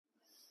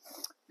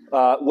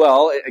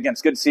Well, again,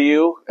 it's good to see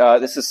you.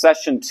 This is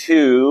session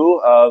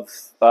 2 of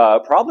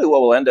probably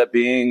what will end up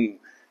being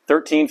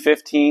 13,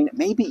 15,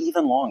 maybe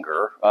even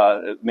longer,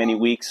 many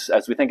weeks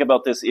as we think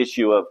about this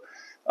issue of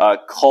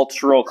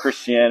cultural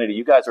Christianity.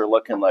 You guys are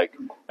looking like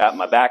at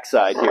my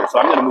backside here, so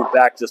I'm going to move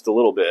back just a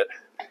little bit.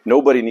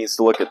 Nobody needs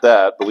to look at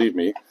that, believe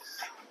me.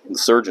 The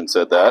surgeon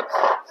said that.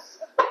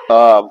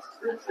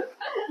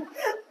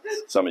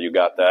 Some of you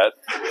got that.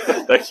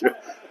 Thank you.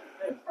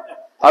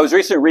 I was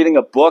recently reading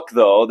a book,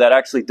 though, that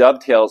actually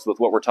dovetails with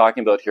what we're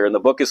talking about here, and the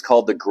book is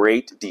called The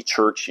Great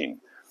Dechurching.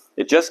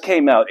 It just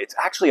came out. It's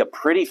actually a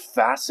pretty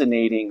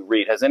fascinating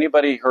read. Has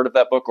anybody heard of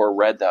that book or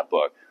read that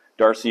book?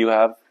 Darcy, you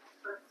have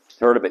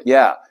heard of it?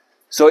 Yeah.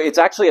 So it's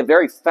actually a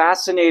very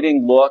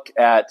fascinating look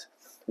at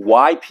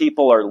why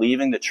people are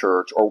leaving the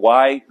church, or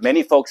why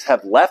many folks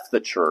have left the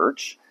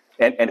church,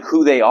 and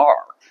who they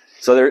are.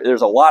 So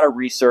there's a lot of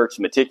research,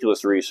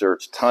 meticulous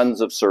research,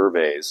 tons of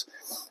surveys.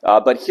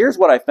 But here's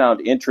what I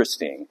found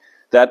interesting,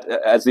 that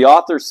as the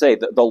authors say,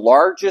 the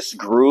largest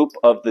group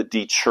of the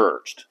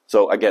dechurched,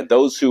 so again,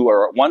 those who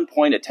are at one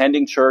point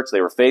attending church,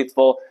 they were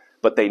faithful,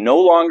 but they no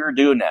longer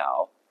do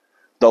now,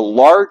 the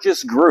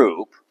largest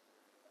group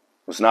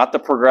was not the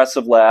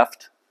progressive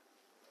left,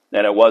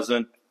 and it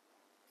wasn't,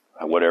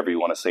 whatever you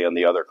want to say on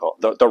the other call,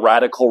 the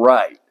radical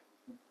right.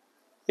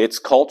 It's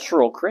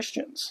cultural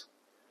Christians.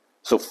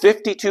 So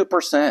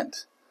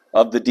 52%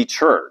 of the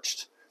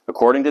dechurched,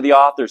 according to the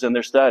authors in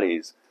their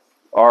studies,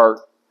 are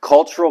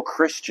cultural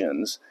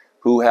Christians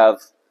who were at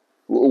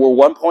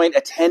one point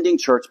attending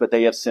church, but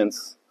they have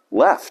since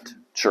left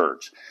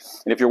church.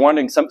 And if you're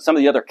wondering, some of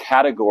the other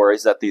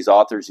categories that these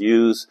authors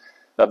use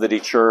of the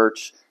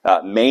dechurch,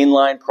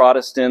 mainline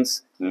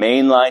Protestants,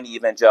 mainline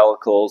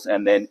evangelicals,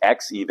 and then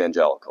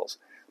ex-evangelicals.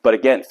 But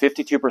again,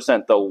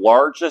 52%, the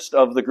largest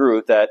of the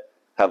group that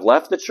have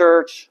left the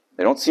church,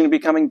 they don't seem to be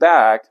coming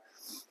back,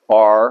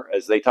 are,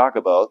 as they talk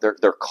about,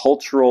 they're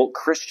cultural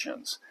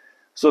Christians.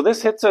 So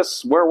this hits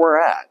us where we're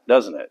at,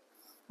 doesn't it?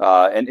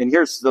 And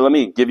here's, let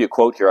me give you a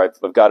quote here.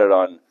 I've got it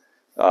on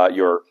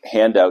your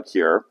handout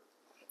here.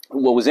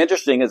 What was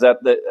interesting is that,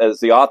 as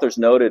the authors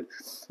noted,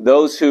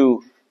 those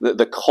who,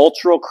 the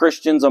cultural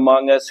Christians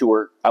among us who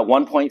were at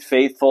one point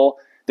faithful,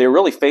 they were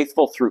really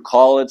faithful through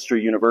college, through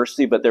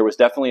university, but there was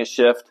definitely a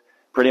shift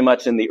pretty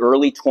much in the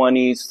early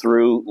 20s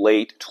through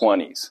late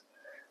 20s.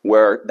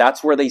 Where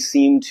that's where they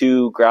seem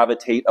to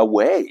gravitate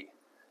away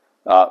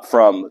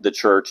from the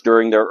church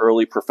during their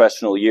early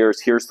professional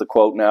years. Here's the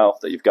quote now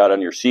that you've got on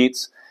your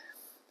sheets.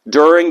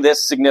 During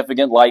this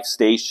significant life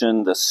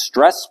station, the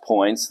stress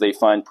points they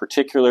find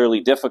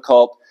particularly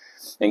difficult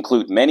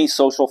include many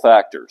social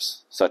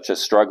factors, such as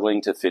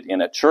struggling to fit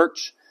in at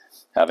church,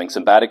 having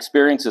some bad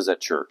experiences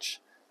at church,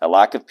 a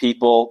lack of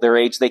people their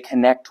age they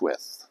connect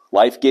with,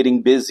 life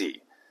getting busy,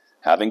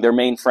 having their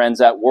main friends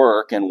at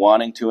work, and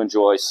wanting to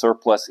enjoy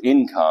surplus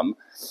income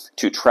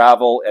to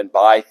travel and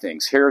buy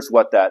things. Here's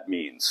what that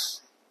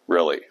means,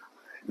 really.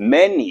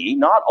 Many,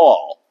 not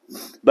all,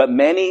 but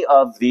many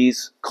of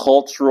these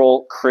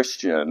cultural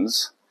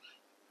Christians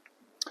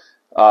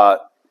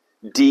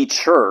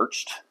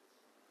dechurched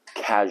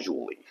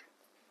casually.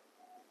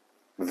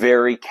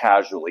 Very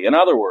casually. In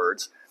other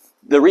words,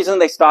 the reason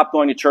they stopped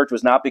going to church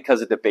was not because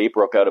a debate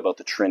broke out about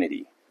the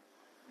Trinity.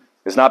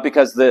 It's not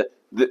because the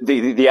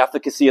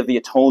efficacy of the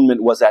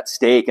atonement was at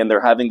stake and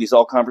they're having these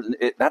all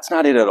conversations. That's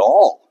not it at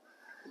all.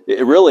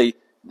 It really,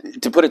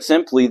 to put it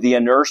simply, the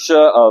inertia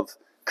of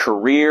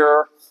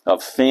career,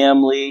 of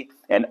family,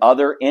 and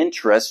other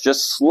interests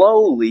just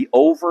slowly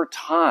over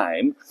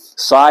time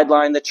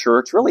sidelined the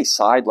church, really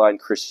sidelined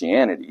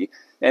Christianity,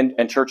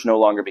 and church no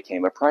longer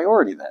became a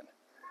priority then.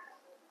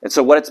 And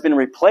so what it's been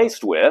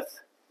replaced with,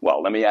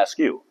 well, let me ask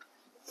you.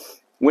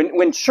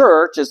 When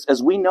church,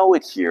 as we know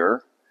it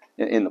here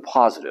in the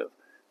positive,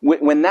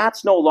 when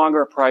that's no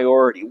longer a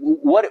priority,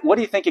 what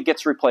do you think it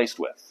gets replaced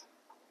with?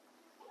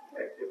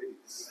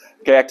 Activities.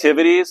 Okay,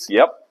 activities,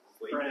 yep.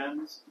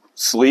 Friends.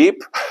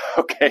 Sleep,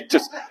 okay,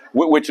 just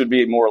which would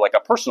be more like a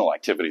personal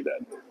activity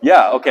then.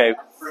 Yeah, okay.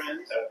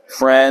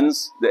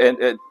 Friends,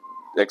 and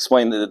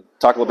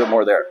talk a little bit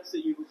more there.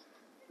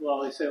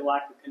 Well, they say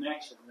lack of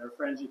connection. They're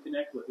friends you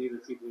connect with, either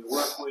people you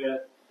work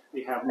with,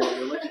 they have no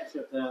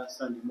relationship than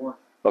Sunday morning.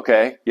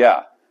 Okay,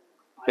 yeah.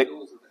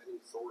 Idols of any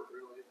sort,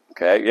 really.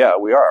 Okay, yeah,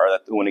 we are.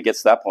 When it gets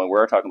to that point, we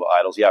are talking about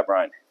idols. Yeah,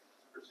 Brian.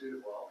 Pursuit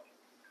of wealth.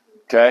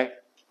 Okay,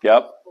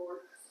 yep.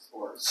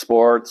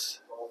 Sports.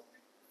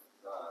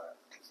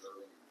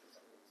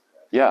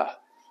 Yeah.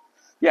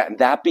 Yeah, and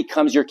that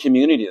becomes your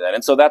community then.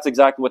 And so that's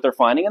exactly what they're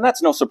finding, and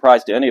that's no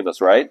surprise to any of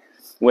us, right?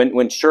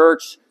 When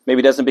church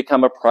maybe doesn't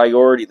become a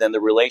priority, then the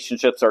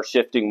relationships are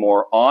shifting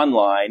more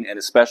online, and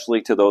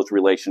especially to those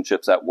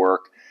relationships at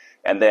work.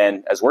 And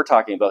then, as we're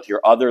talking about here,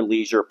 other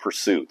leisure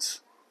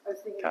pursuits. I was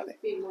thinking of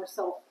being more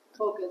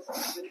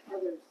self-focused than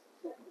others'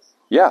 focused.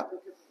 Yeah.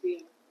 Because of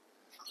being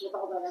with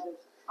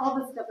all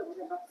the stuff that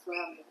we're about to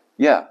surround it.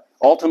 Yeah.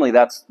 Ultimately,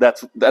 that's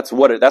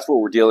what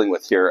we're dealing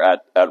with here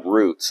at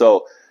Root.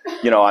 So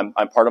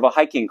I'm part of a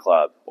hiking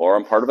club, or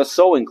I'm part of a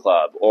sewing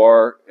club,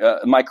 or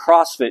my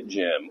CrossFit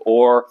gym,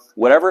 or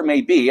whatever it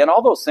may be. And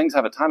all those things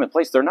have a time and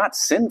place. They're not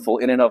sinful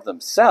in and of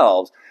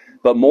themselves,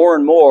 but more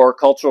and more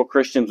cultural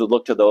Christians would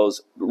look to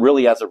those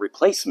really as a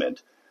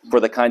replacement for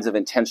the kinds of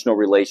intentional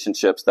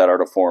relationships that are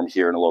to form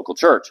here in a local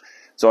church.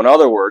 So in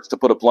other words, to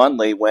put it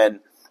bluntly, when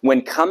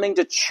coming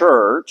to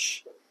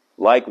church,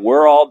 like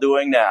we're all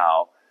doing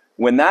now,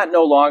 when that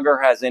no longer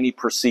has any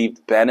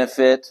perceived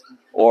benefit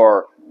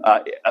or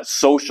a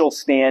social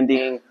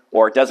standing,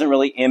 or it doesn't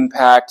really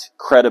impact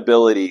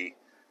credibility,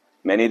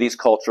 many of these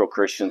cultural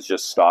Christians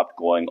just stopped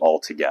going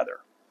altogether.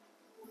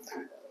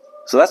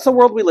 So that's the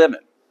world we live in.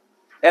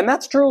 And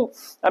that's true.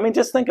 I mean,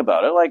 just think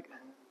about it. Like,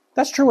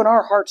 that's true in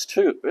our hearts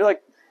too.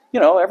 Like,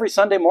 every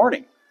Sunday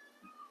morning.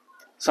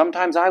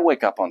 Sometimes I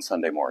wake up on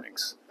Sunday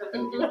mornings. ...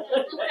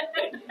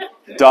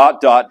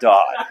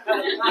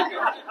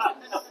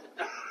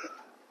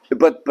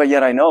 But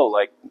yet I know,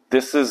 like,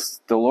 this is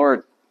the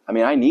Lord. I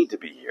mean, I need to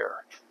be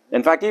here.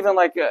 In fact, even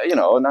like, and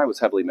I was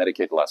heavily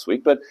medicated last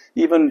week, but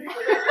even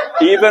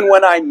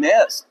when I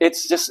miss,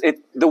 it's just,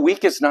 the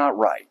week is not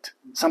right.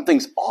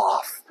 Something's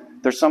off.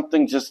 There's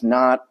something just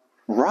not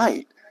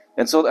right.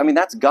 And so, I mean,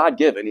 that's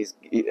God-given. He's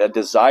a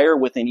desire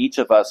within each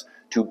of us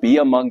to be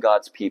among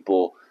God's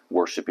people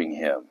worshiping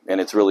Him. And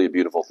it's really a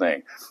beautiful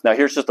thing. Now,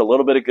 here's just a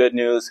little bit of good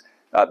news.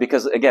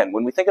 Because, again,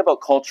 when we think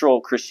about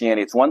cultural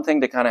Christianity, it's one thing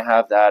to kind of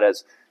have that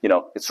as,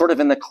 it's sort of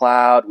in the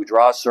cloud. We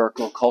draw a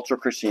circle, cultural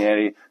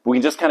Christianity. We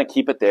can just kind of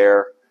keep it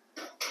there.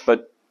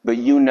 But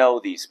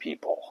these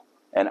people,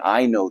 and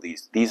I know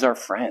these. These are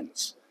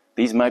friends.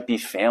 These might be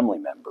family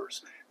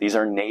members. These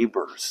are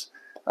neighbors.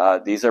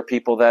 These are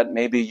people that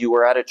maybe you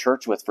were at a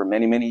church with for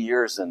many, many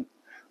years and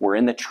were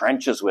in the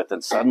trenches with,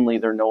 and suddenly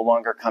they're no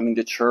longer coming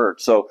to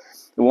church. So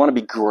we want to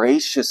be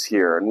gracious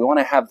here, and we want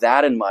to have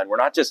that in mind. We're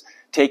not just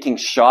taking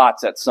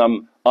shots at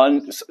some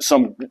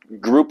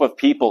group of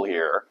people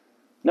here.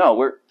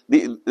 No,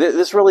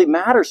 this really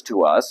matters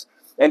to us.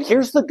 And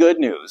here's the good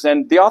news,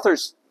 and the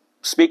authors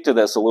speak to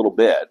this a little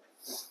bit.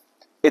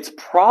 It's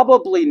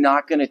probably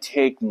not going to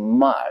take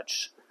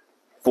much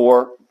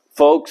for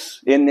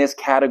folks in this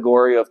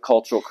category of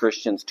cultural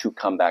Christians to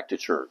come back to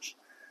church.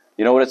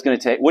 You know what it's going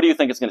to take? What do you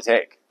think it's going to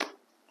take?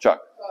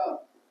 Chuck?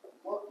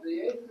 Well, the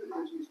age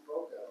that you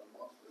spoke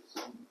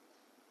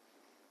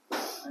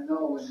of, I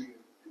know when you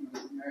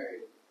get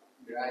married,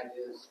 your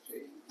ideas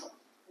change.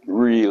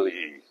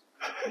 Really?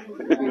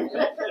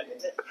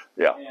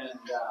 Yeah. And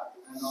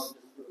I know just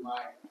with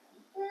my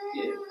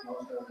kids,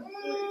 most of them are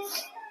 30.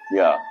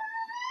 Yeah.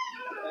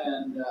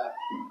 And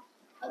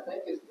I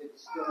think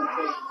it's going to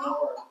take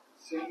more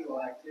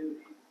single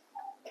activity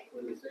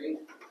for this age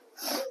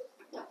group.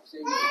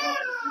 Single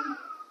opportunity.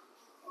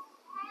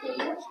 Because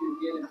once you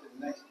get into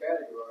the next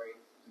category,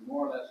 you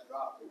more or less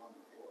drop the one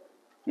before.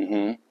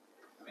 Mm-hmm.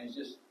 I mean, it's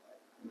just,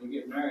 when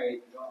you get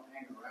married, you don't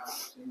hang around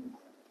single.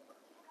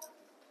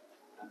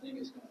 I think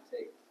it's going to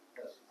take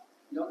us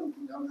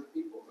younger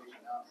people reaching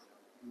out.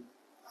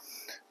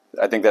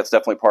 I think that's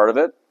definitely part of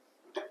it.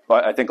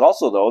 But I think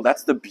also, though,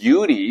 that's the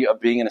beauty of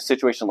being in a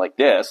situation like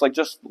this. Like,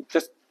 just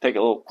take a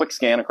little quick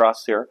scan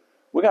across here.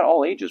 We got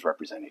all ages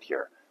represented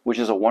here, which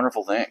is a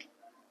wonderful thing,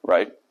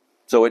 right?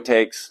 So it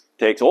takes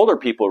older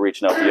people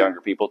reaching out to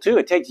younger people, too.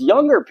 It takes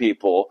younger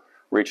people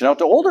reaching out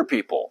to older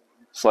people,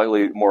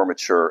 slightly more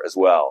mature as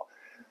well.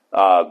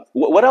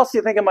 What else do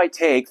you think it might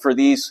take for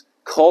these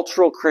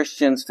cultural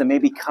Christians to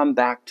maybe come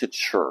back to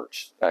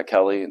church?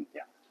 Kelly?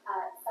 Yeah.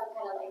 Some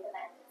kind of life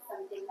event,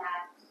 something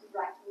that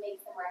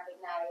makes them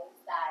recognize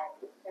that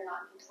they're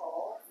not in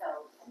control.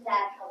 So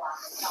death, a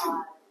loss of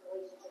God,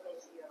 relationship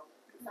issue,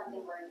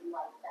 something where you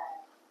like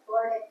that.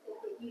 Lord,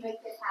 if you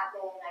make this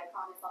happen, I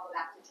promise I'll go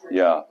back to church.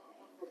 Yeah.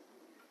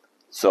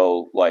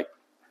 So like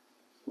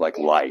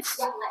life.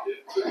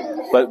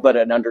 But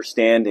an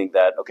understanding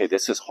that, okay,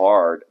 this is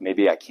hard.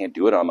 Maybe I can't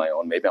do it on my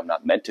own. Maybe I'm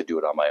not meant to do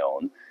it on my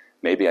own.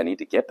 Maybe I need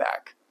to get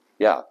back.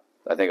 Yeah.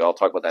 I think I'll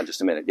talk about that in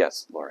just a minute.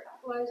 Yes, Lori.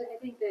 Well, I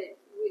think that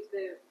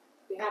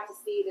we have to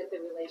see that the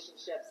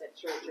relationships at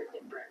church are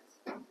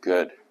different.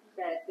 Good.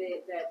 That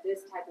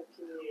this type of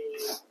community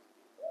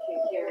can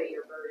carry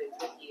your burdens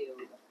with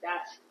you.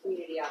 That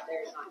community out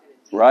there is not going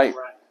to. Right.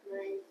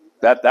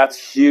 That's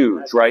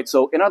huge, right?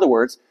 So in other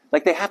words,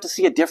 like they have to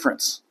see a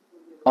difference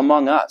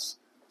among us.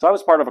 So I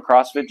was part of a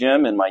CrossFit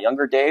gym in my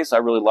younger days. I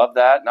really loved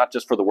that, not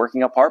just for the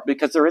working out part,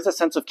 because there is a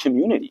sense of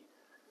community.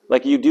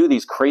 Like you do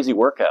these crazy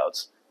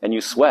workouts and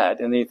you sweat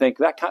and then you think,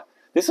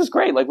 this is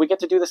great. Like we get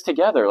to do this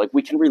together. Like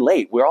we can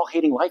relate. We're all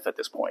hating life at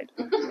this point.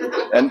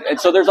 And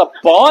so there's a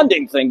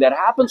bonding thing that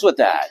happens with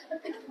that.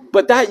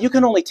 But that you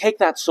can only take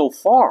that so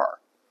far,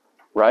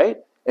 right?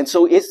 And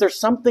so is there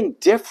something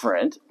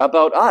different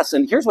about us?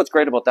 And here's what's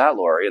great about that,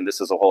 Lori, and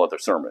this is a whole other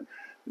sermon.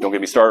 Don't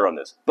get me started on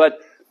this. But,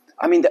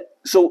 I mean,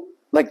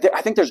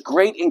 I think there's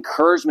great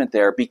encouragement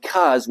there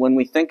because when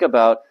we think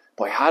about,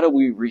 boy, how do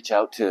we reach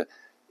out to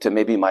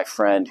maybe my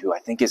friend who I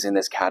think is in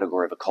this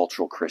category of a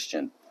cultural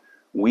Christian?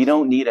 We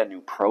don't need a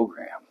new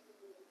program.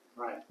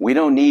 Right. We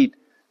don't need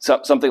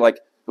something like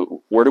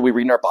Where do we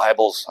read in our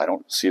Bibles? I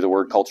don't see the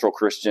word cultural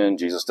Christian.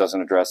 Jesus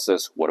doesn't address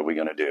this. What are we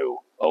going to do?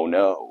 Oh,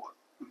 no.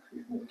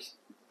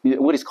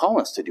 What he's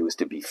calling us to do is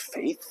to be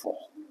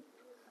faithful.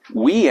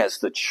 We as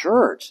the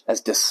church,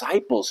 as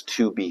disciples,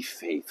 to be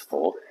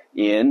faithful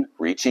in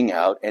reaching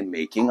out and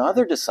making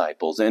other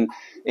disciples and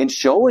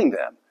showing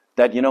them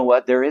that, you know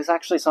what, there is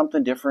actually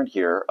something different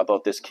here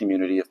about this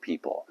community of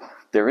people.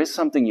 There is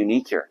something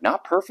unique here.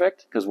 Not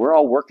perfect, because we're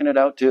all working it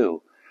out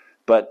too.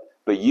 But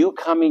you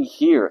coming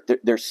here,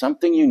 there's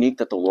something unique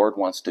that the Lord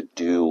wants to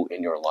do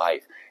in your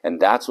life. And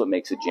that's what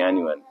makes it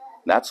genuine.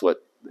 That's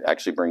what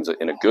actually brings it,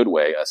 in a good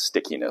way, a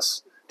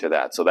stickiness to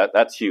that. So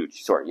that's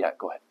huge. Sorry, yeah,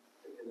 go ahead.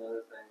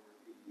 Another thing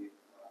would be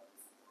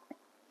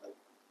like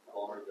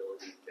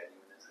vulnerability,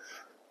 genuineness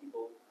of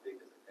people,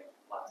 because I think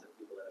lots of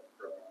people that have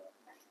grown up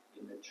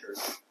in the church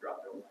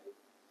throughout their life,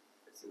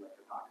 it seems like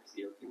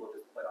hypocrisy, or people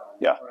just put on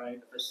Right.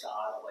 the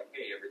facade of like,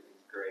 hey,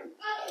 everything's great, and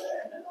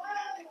then,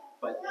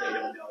 but they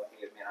don't know,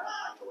 hey, man,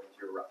 I'm going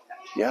through a rough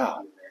patch. Yeah.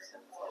 And it's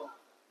like,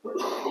 what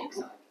it takes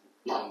on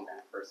being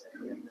that person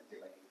and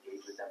like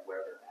engage with them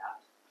where they're at,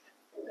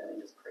 and then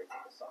it just creates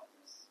like a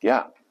softness.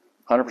 Yeah,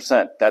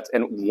 100%.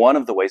 And one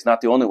of the ways,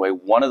 not the only way,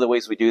 one of the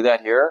ways we do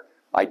that here,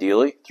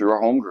 ideally, through our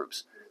home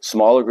groups.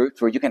 Smaller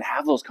groups where you can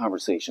have those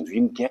conversations, where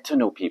you can get to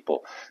know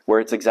people, where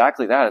it's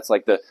exactly that. It's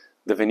like the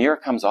veneer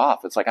comes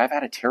off. It's like, I've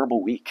had a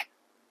terrible week.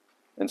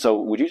 And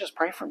so would you just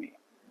pray for me?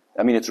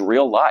 I mean, it's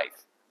real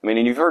life. I mean,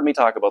 and you've heard me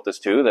talk about this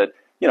too, that,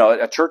 you know,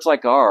 a church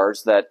like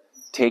ours that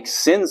takes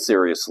sin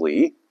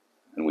seriously,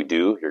 and we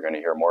do, you're going to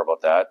hear more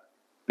about that,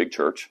 big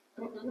church,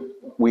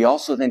 we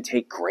also then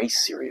take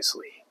grace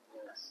seriously,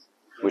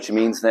 which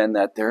means then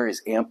that there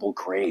is ample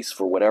grace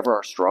for whatever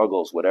our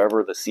struggles,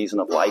 whatever the season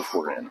of life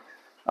we're in.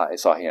 I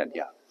saw a hand,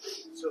 yeah.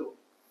 So,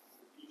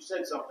 you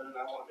said something, and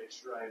I want to make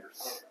sure I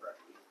understand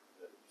correctly.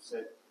 That you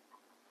said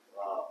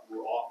we're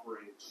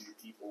offering to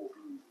people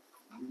who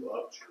grew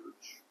up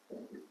church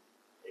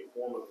a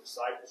form of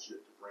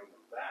discipleship to bring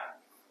them back.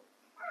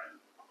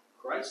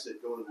 Christ said,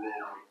 "Go to the world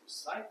and make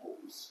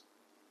disciples."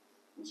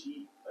 Was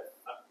he?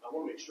 I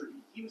want to make sure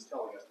he was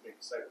telling us to make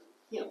disciples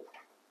of him.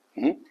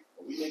 Mm-hmm.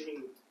 Are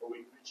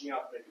we reaching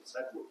out to make a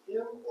disciple of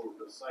him, or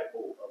a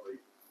disciple of a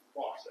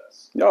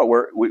process? No,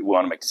 we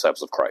want to make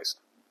disciples of Christ.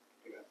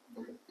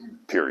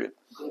 Period.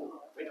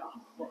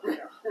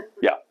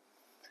 Yeah.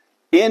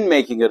 In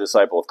making a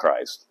disciple of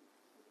Christ,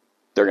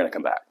 they're going to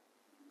come back.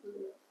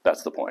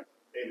 That's the point.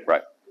 Amen.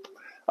 Right.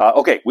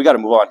 Okay, we got to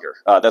move on here.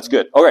 That's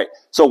good. All right.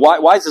 So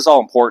why is this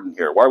all important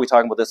here? Why are we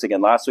talking about this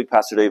again? Last week,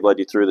 Pastor Dave led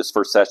you through this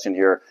first session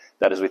here,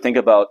 that as we think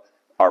about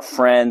our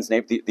friends,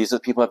 these are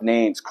the people who have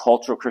names,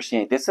 cultural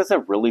Christianity. This is a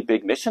really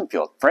big mission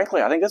field.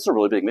 Frankly, I think this is a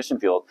really big mission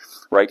field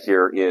right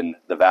here in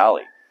the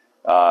Valley.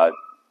 I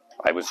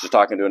was just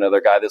talking to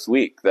another guy this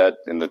week that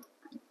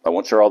I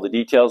won't share all the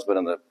details, but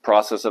in the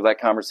process of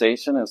that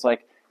conversation, it's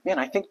like, man,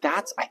 I think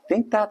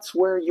that's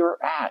where you're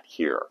at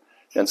here.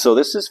 And so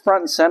this is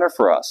front and center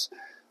for us.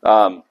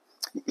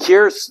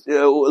 This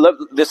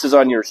is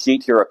on your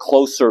sheet here, a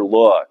closer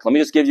look. Let me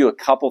just give you a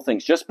couple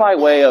things, just by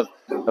way of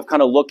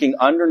kind of looking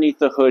underneath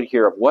the hood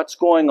here of what's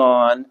going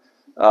on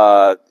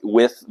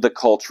with the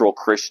cultural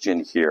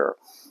Christian here.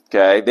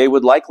 Okay, they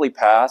would likely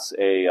pass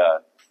a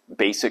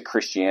basic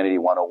Christianity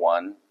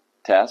 101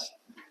 test.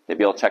 They'd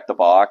be able to check the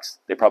box.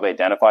 They probably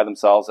identify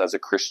themselves as a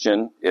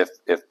Christian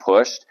if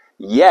pushed.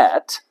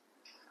 Yet,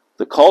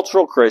 the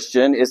cultural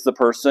Christian is the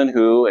person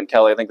who, and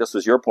Kelly, I think this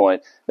was your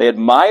point, they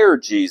admire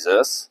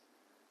Jesus,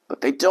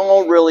 but they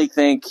don't really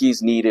think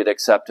he's needed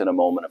except in a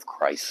moment of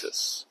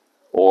crisis,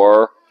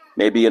 or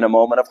maybe in a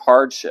moment of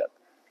hardship.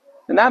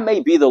 And that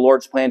may be the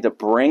Lord's plan to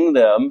bring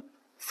them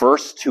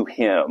first to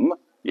him,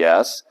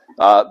 yes,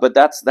 but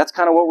that's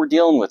kind of what we're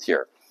dealing with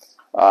here.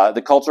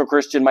 The cultural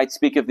Christian might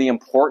speak of the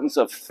importance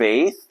of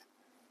faith.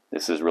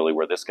 This is really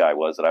where this guy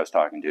was that I was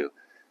talking to.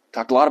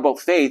 Talked a lot about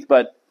faith,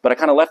 but I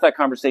kind of left that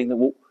conversation.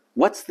 Well,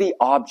 what's the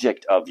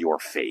object of your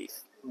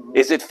faith?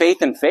 Is it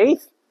faith in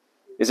faith?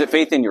 Is it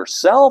faith in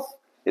yourself?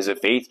 Is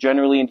it faith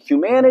generally in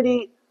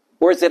humanity?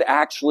 Or is it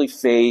actually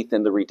faith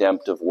in the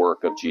redemptive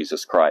work of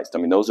Jesus Christ? I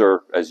mean, those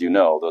are, as you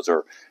know, those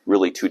are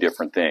really two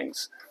different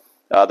things.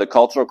 The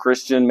cultural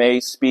Christian may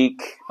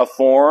speak a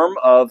form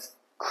of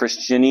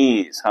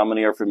Christianese. How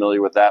many are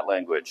familiar with that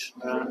language?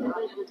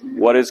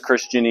 What is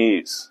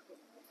Christianese?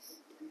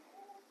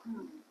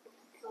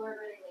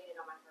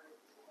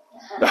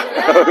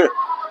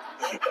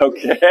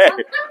 Okay.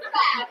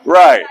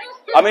 Right.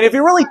 I mean, if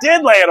you really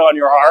did lay it on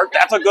your heart,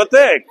 that's a good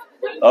thing.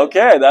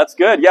 Okay, that's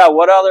good. Yeah,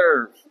 what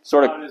other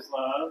sort of... God is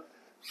love.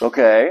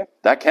 Okay,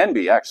 that can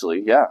be,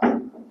 actually, yeah.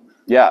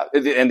 Yeah,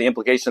 and the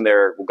implication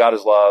there, well, God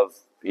is love,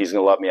 he's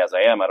going to love me as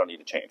I am, I don't need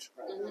to change.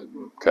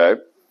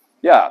 Okay,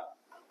 yeah.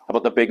 How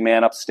about the big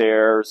man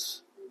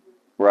upstairs,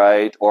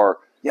 right? Or,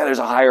 yeah, there's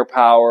a higher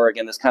power.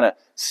 Again, this kind of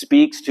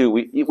speaks to,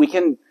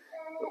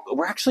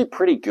 we're actually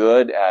pretty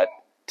good at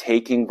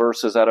taking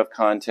verses out of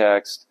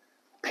context,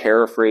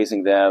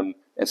 paraphrasing them,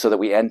 and so that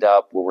we end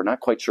up where we're not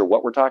quite sure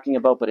what we're talking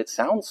about, but it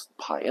sounds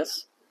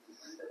pious.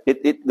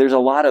 There's a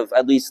lot of,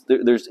 at least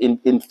there's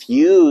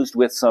infused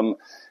with some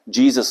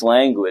Jesus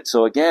language.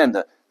 So again,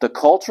 the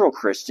cultural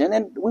Christian,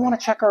 and we want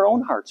to check our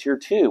own hearts here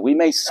too. We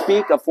may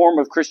speak a form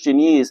of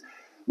Christianese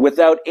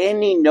without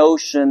any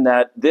notion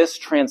that this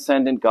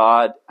transcendent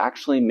God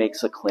actually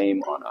makes a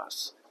claim on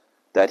us,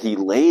 that he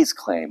lays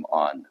claim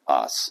on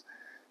us.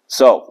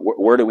 So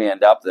where do we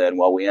end up then?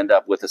 Well, we end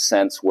up with a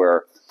sense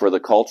where for the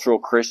cultural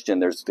Christian,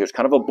 there's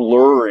kind of a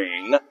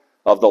blurring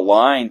of the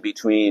line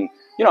between,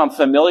 I'm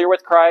familiar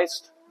with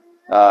Christ,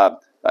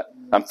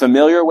 I'm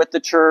familiar with the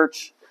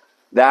church,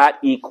 that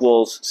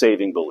equals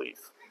saving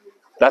belief.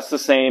 That's the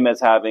same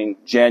as having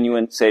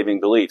genuine saving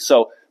belief.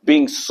 So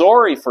being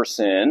sorry for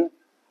sin,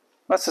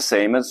 that's the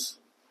same as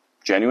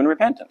genuine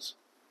repentance.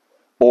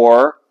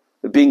 Or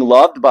being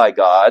loved by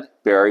God,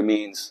 Barry,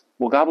 means,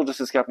 well, God will just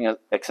accept me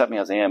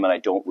as I am, and I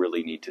don't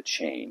really need to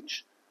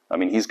change. I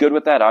mean, he's good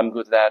with that, I'm good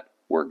with that,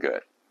 we're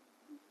good.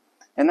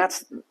 And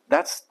that's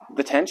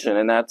the tension,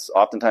 and that's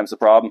oftentimes the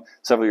problem.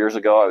 Several years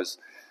ago,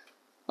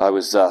 I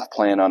was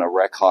playing on a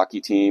rec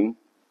hockey team,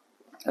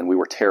 and we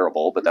were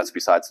terrible, but that's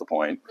besides the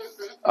point.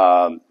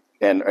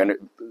 And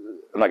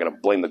I'm not going to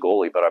blame the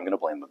goalie, but I'm going to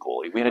blame the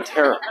goalie. We had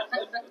a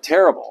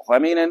terrible. I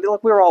mean, and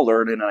look, we were all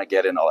learning, and I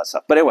get it and all that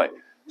stuff. But anyway,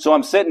 so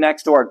I'm sitting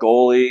next to our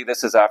goalie.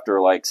 This is after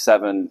like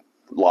 7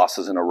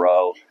 losses in a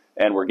row,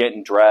 and we're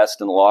getting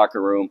dressed in the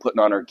locker room, putting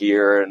on our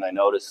gear, and I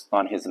noticed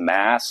on his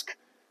mask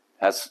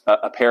has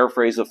a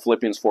paraphrase of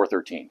Philippians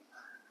 4:13.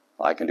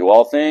 I can do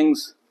all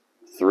things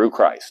through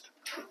Christ.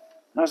 And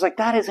I was like,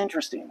 that is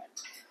interesting,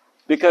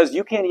 because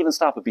you can't even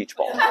stop a beach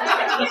ball.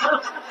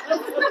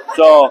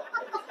 So,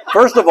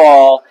 first of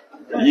all,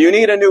 you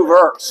need a new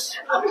verse.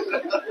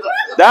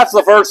 That's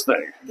the first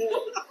thing.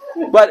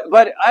 But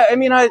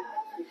I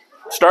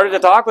started to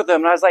talk with him,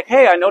 and I was like,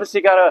 hey, I noticed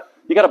you got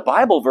a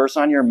Bible verse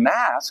on your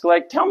mask.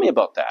 Like, tell me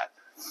about that.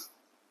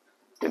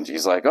 And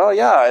she's like, oh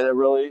yeah, I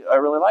really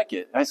like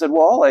it. And I said,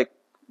 well, like,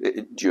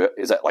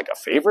 is that like a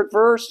favorite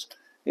verse?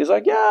 He's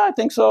like, yeah, I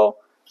think so.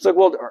 She's like,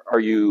 well, are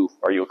you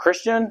a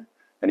Christian?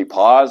 And he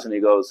paused and he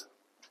goes,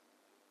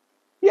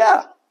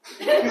 yeah.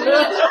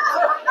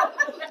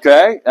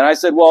 Okay. And I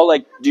said, well,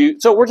 like,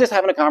 so we're just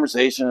having a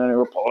conversation, and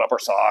we're pulling up our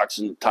socks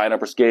and tying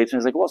up our skates.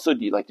 And he's like, well, so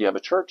do you have a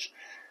church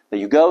that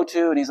you go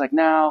to? And he's like,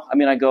 no, I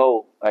mean, I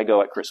go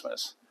at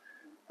Christmas.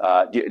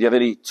 Do you have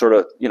any sort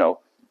of,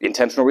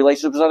 intentional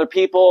relationships with other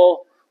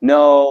people?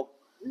 No.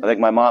 I think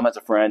my mom has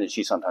a friend, and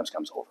she sometimes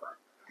comes over.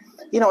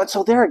 And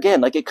so there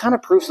again, like, it kind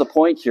of proves the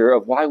point here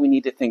of why we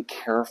need to think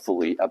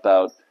carefully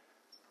about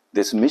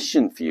this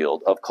mission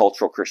field of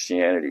cultural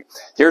Christianity.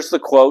 Here's the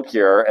quote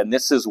here, and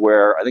this is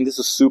where I think this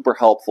is super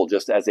helpful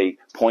just as a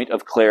point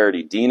of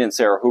clarity. Dean and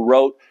Sarah, who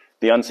wrote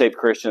The Unsaved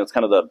Christian, it's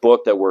kind of the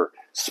book that we're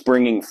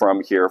springing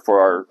from here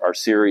for our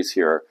series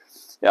here.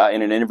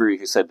 In an interview,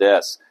 he said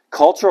this: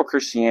 cultural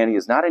Christianity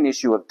is not an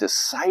issue of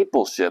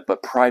discipleship,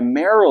 but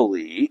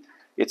primarily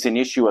it's an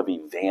issue of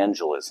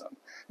evangelism.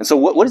 And so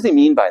what does he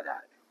mean by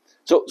that?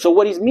 So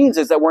what he means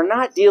is that we're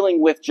not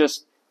dealing with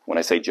just, when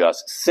I say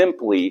just,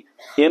 simply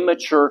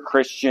immature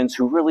Christians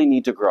who really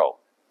need to grow.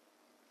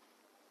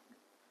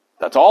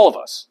 That's all of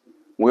us.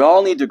 We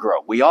all need to grow.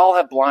 We all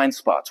have blind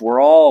spots.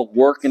 We're all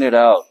working it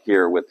out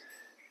here with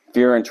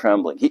fear and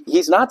trembling.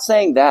 He's not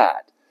saying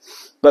that.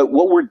 But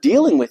what we're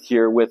dealing with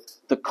here with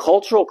the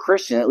cultural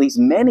Christian, at least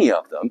many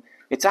of them,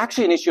 it's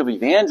actually an issue of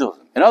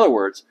evangelism. In other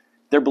words,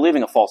 they're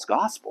believing a false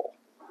gospel.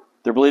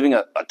 They're believing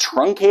a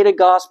truncated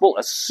gospel,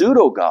 a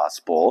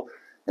pseudo-gospel.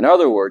 In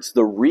other words,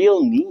 the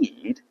real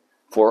need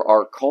for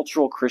our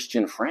cultural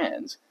Christian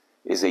friends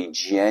is a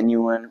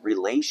genuine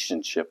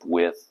relationship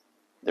with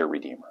their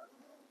Redeemer,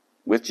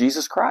 with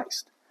Jesus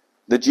Christ,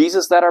 the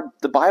Jesus that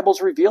the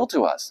Bible's revealed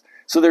to us.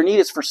 So their need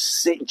is for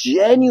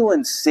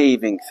genuine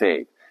saving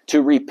faith,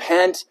 to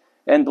repent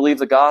and believe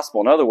the gospel.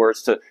 In other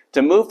words,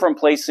 to move from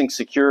placing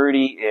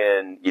security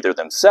in either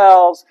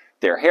themselves,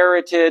 their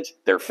heritage,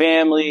 their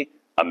family,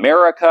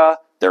 America,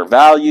 their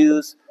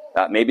values,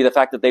 maybe the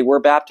fact that they were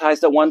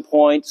baptized at one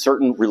point,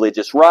 certain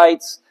religious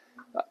rites,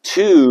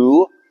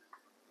 to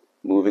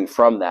moving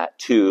from that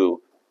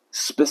to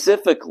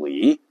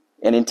specifically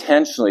and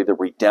intentionally the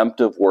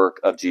redemptive work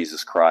of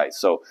Jesus Christ.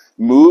 So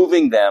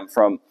moving them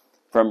from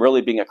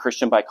really being a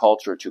Christian by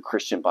culture to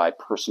Christian by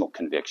personal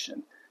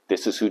conviction.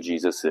 This is who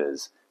Jesus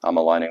is. I'm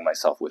aligning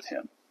myself with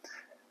him.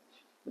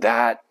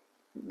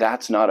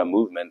 That's not a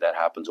movement that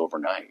happens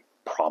overnight,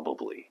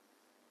 probably.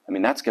 I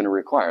mean, that's going to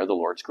require the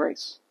Lord's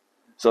grace.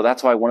 So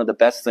that's why one of the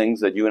best things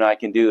that you and I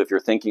can do, if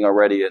you're thinking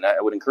already, and I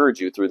would encourage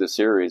you through this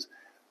series,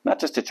 not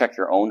just to check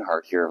your own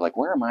heart here, like,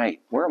 where am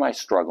I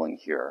struggling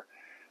here?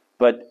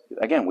 But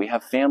again, we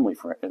have family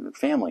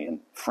and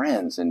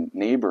friends and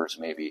neighbors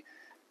maybe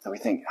that we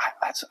think,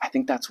 I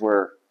think that's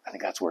where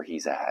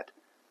he's at.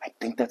 I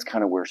think that's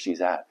kind of where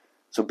she's at.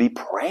 So be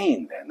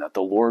praying then that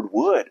the Lord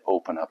would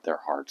open up their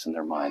hearts and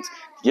their minds,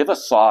 give a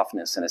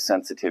softness and a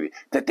sensitivity,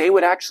 that they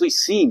would actually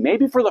see,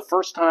 maybe for the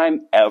first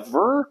time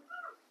ever,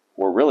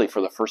 or really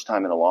for the first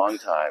time in a long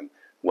time,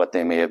 what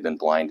they may have been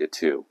blinded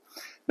to.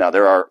 Now,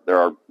 there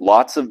are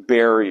lots of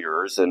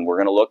barriers, and we're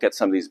going to look at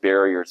some of these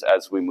barriers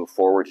as we move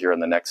forward here in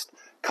the next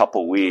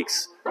couple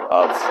weeks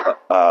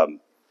of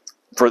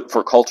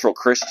for cultural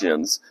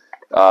Christians.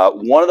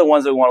 One of the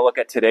ones that we want to look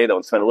at today, though,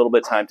 and spend a little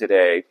bit of time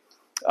today,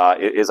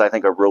 is, I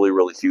think, a really,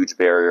 really huge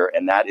barrier,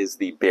 and that is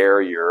the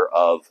barrier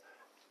of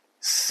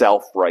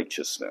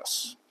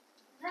self-righteousness.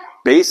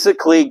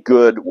 Basically,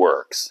 good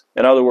works.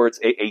 In other words,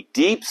 a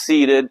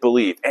deep-seated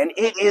belief, and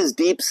it is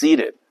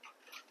deep-seated.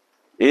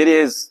 It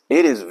is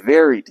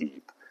very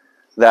deep,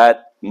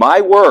 that my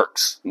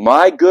works,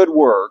 my good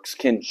works,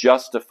 can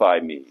justify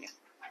me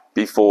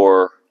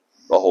before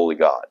a holy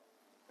God.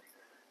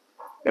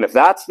 And if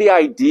that's the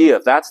idea,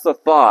 if that's the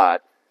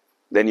thought,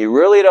 then you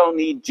really don't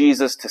need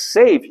Jesus to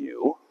save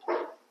you,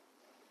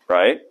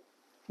 right?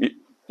 You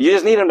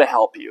just need him to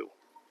help you.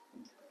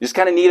 You just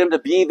kind of need him to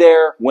be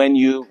there when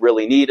you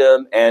really need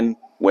him and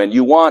when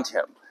you want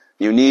him.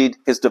 You need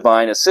his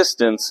divine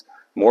assistance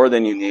more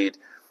than you need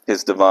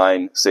his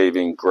divine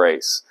saving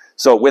grace.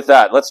 So with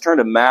that, let's turn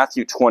to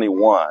Matthew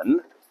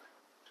 21.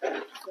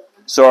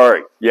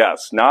 Sorry,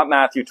 yes, not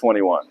Matthew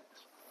 21.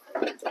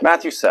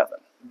 Matthew 7.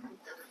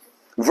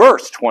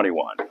 Verse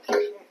 21.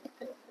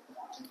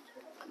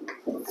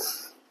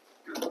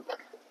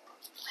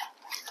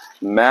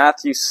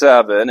 Matthew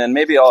 7, and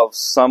maybe I'll have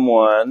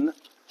someone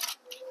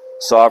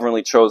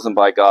sovereignly chosen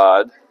by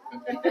God,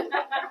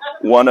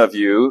 one of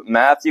you.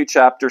 Matthew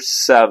chapter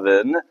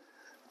 7,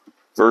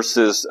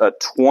 verses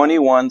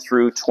 21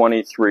 through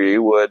 23.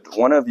 Would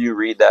one of you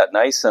read that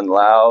nice and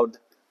loud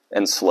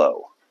and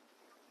slow?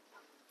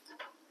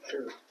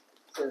 Sure. It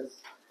says,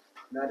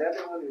 "Not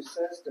everyone who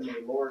says to me,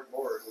 Lord,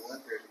 Lord, will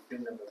enter the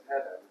kingdom of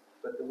heaven,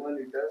 but the one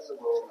who does the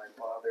will of my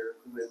Father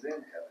who is in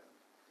heaven.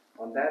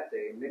 On that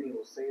day many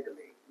will say to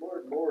me,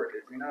 Lord, Lord,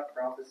 did we not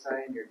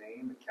prophesy in your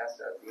name and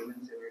cast out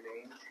demons in your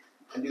name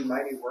and do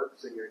mighty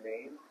works in your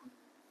name?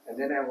 And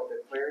then I will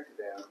declare to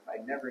them, I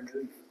never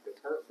knew you.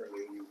 Depart from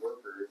me, you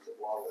workers of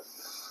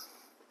lawlessness."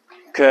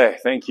 Okay,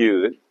 thank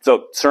you.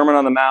 So, Sermon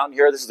on the Mount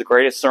here. This is the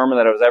greatest sermon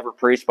that was ever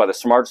preached by the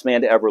smartest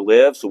man to ever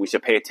live. So we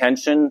should pay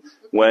attention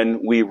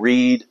when we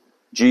read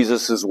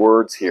Jesus'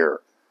 words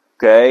here.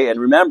 Okay, and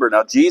remember,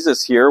 now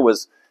Jesus here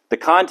was the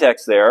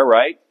context there,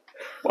 right?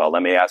 Well,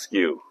 let me ask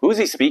you, who is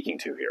he speaking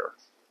to here?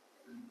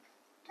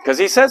 Because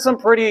he says some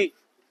pretty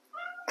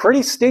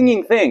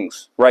stinging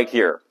things right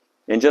here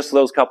in just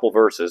those couple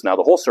verses. Now,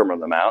 the whole Sermon on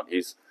the Mount,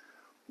 he's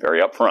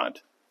very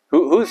upfront.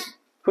 Who's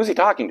he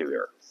talking to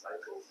here?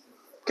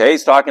 Okay,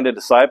 he's talking to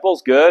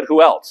disciples. Good. Who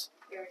else?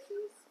 Pharisees.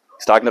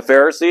 He's talking to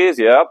Pharisees.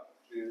 Yep.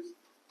 Jews.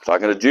 He's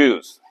talking to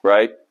Jews,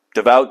 right?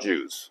 Devout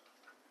Jews.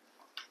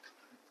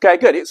 Okay,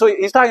 good. So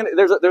he's talking.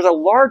 There's a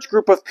large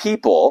group of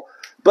people,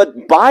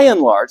 but by and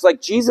large,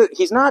 like Jesus,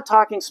 he's not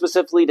talking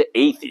specifically to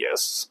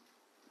atheists.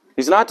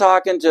 He's not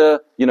talking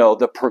to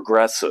the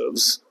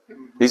progressives.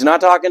 He's not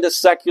talking to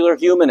secular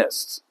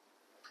humanists.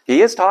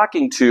 He is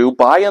talking to,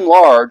 by and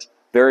large,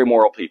 very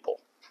moral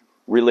people,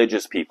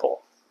 religious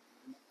people.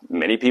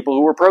 Many people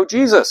who are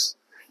pro-Jesus.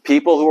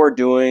 People who are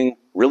doing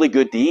really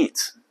good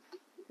deeds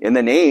in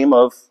the name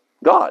of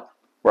God,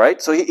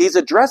 right? So he's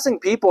addressing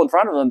people in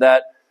front of them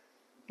that,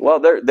 well,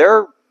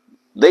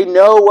 they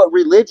know what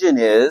religion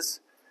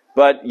is,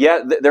 but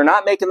yet they're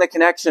not making the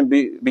connection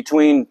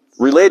between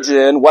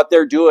religion, what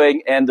they're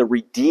doing, and the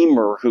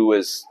Redeemer who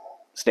is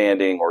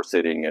standing or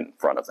sitting in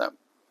front of them,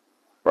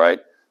 right?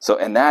 So,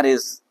 and that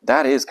is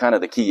kind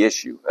of the key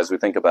issue as we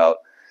think about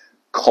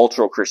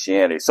cultural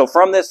Christianity. So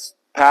from this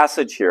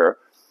passage here,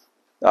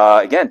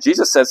 again,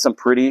 Jesus says some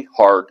pretty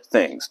hard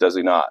things, does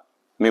he not?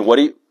 I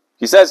mean,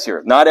 he says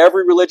here, not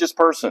every religious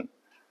person,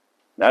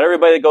 not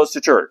everybody that goes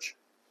to church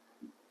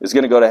is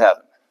going to go to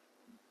heaven.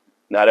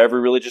 Not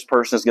every religious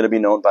person is going to be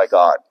known by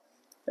God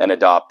and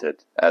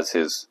adopted as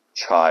his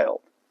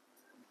child.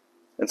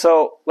 And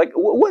so,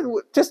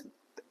 just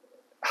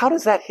how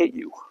does that hit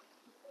you?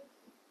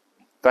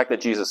 The fact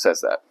that Jesus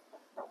says that.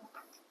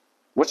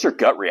 What's your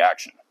gut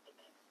reaction?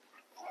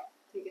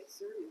 Take it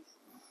serious.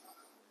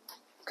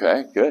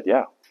 Okay, good,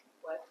 yeah.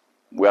 What?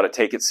 We got to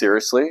take it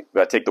seriously. We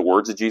got to take the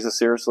words of Jesus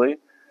seriously.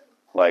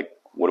 Like,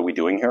 what are we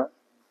doing here?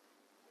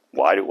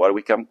 Why do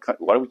we come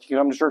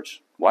to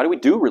church? Why do we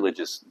do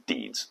religious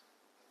deeds?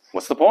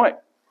 What's the point?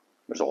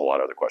 There's a whole lot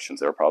of other questions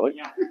there, probably.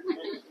 Yeah.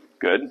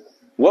 Good.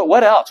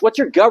 What else? What's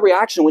your gut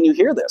reaction when you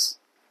hear this?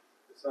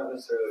 It's not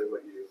necessarily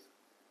what you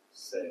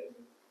say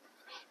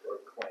or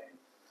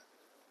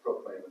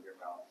proclaim with your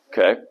mouth.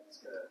 Okay. It's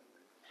going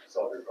to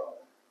solve your problem.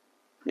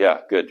 Yeah,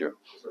 good, Drew.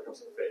 So it comes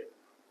to faith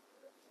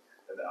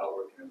and the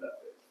outworking of that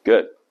faith.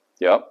 Good.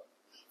 Yep.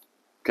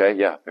 Okay,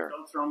 yeah, Barry.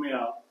 Don't throw me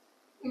out.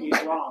 He's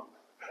wrong.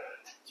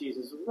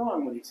 Jesus was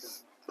wrong when he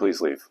said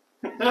Please leave.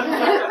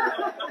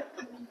 that.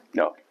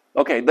 No.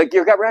 Okay, like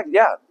your gut reaction,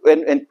 yeah.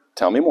 And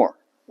tell me more.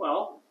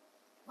 Well,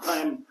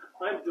 I'm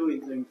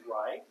doing things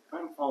right.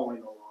 I'm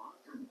following along.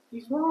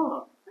 He's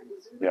wrong.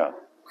 Yeah.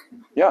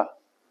 Yeah.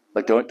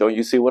 Like, don't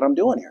you see what I'm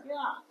doing here?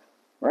 Yeah.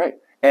 Right.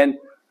 And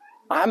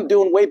I'm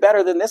doing way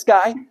better than this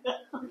guy.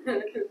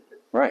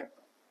 Right.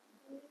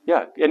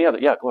 Yeah. Any other?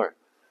 Yeah, Gloria.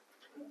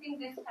 I think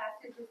this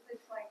passage is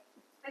just like,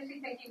 especially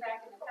thinking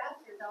back in the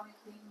past, has always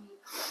made me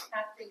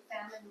have to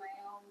examine my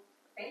own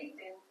faith.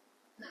 And,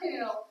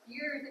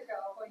 years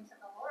ago, going to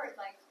the Lord,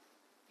 like,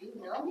 do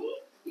you know me?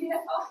 You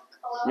know,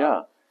 hello?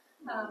 Yeah.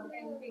 And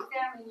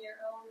examine your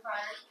own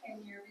heart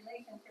and your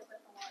relationship with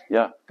the Lord.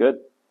 Yeah, good.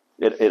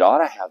 It ought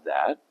to have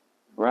that.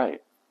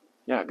 Right.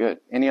 Yeah, good.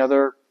 Any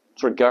other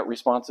sort of gut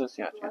responses?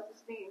 Yeah, Jen.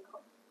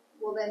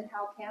 Well, then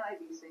how can I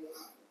be saved?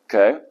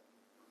 Okay.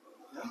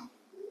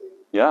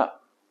 Yeah.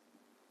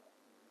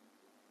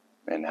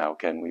 And how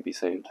can we be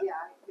saved? Yeah.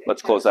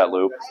 Let's close that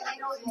loop. I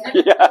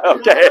know. Yeah,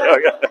 okay.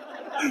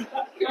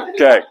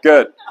 Okay,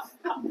 good.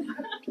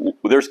 Well,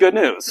 there's good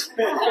news.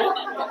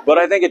 But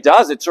I think it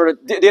does. It sort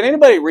of, did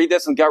anybody read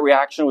this and gut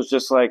reaction was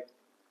just like,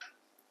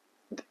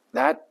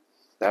 that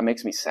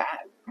makes me sad.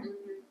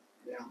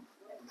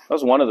 That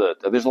was one of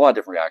there's a lot of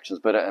different reactions,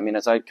 but I mean,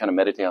 as I kind of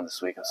meditate on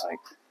this week, I was like,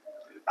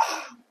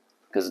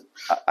 because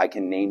I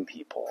can name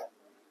people,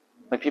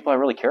 like people I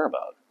really care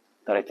about,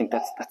 that I think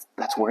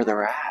that's where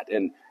they're at.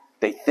 And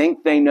they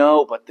think they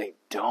know, but they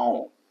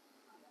don't.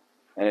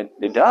 And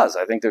it does.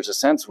 I think there's a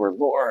sense where,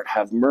 Lord,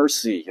 have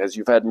mercy. As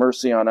you've had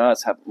mercy on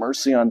us, have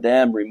mercy on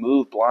them.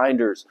 Remove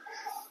blinders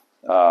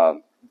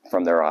from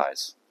their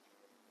eyes.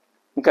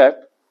 Okay.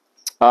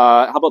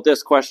 How about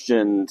this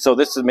question? So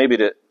this is maybe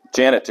to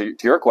Janet, to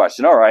your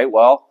question. All right,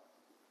 well,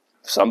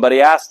 if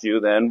somebody asked you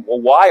then, well,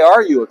 why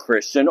are you a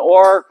Christian?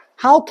 Or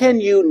how can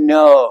you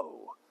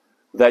know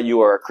that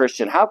you are a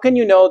Christian? How can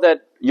you know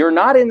that you're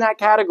not in that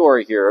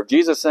category here of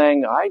Jesus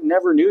saying, I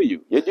never knew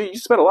you. You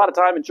spent a lot of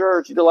time in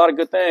church, you did a lot of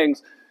good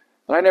things,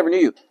 but I never knew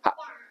you.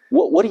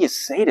 What do you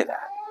say to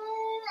that?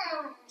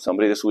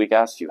 Somebody this week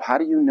asked you, how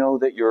do you know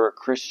that you're a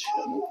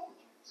Christian?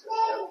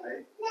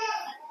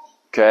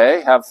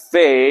 Okay, have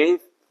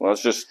faith. Well,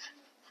 let's just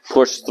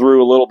push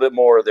through a little bit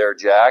more there,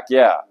 Jack.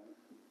 Yeah.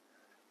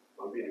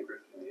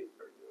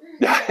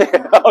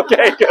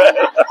 Okay, good.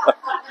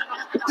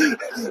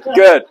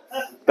 Good.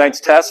 Thanks,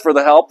 Tess, for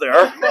the help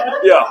there.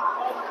 Yeah.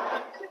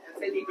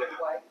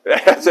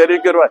 That's any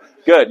good way.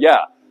 Good,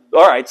 yeah.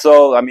 All right,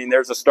 so, I mean,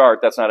 there's a start.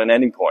 That's not an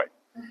ending point.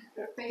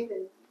 Faith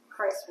in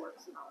Christ's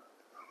works.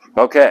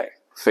 Okay.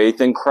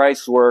 Faith in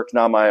Christ's work,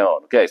 not my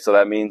own. Okay, so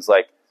that means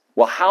like,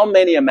 well, how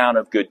many amount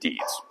of good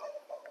deeds?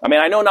 I mean,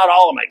 I know not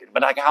all of my good,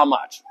 but like how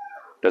much?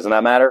 Doesn't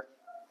that matter?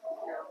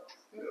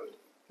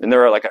 And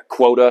there are like a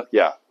quota?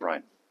 Yeah,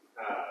 Ryan.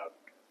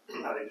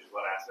 I think just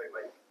one aspect,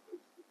 like,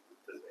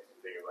 this makes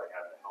me think of like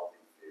having a healthy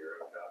fear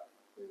of God.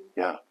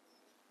 Yeah.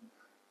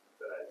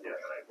 That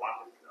I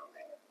want Him to know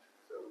me.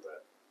 So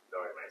that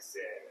knowing my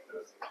sin and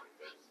those things like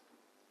this,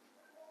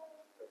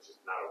 it's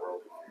just not a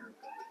worldly fear.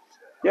 It's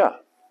just a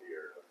healthy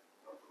fear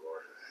of the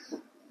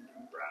Lord's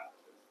wrath.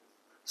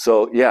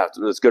 So yeah,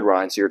 that's good,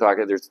 Ryan. So you're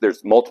talking.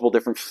 There's multiple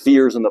different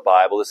fears in the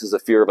Bible. This is a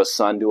fear of a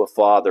son to a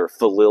father,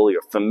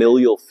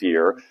 familial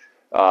fear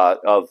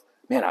of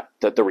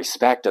the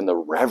respect and the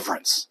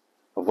reverence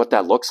of what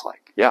that looks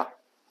like. Yeah,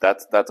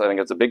 that's I think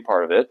that's a big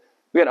part of it.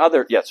 We had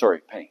other. Yeah, sorry,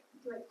 Penny.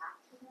 Do I talk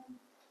to him?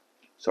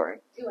 Sorry.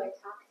 Do I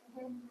talk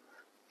to him?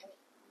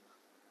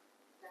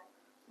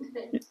 Do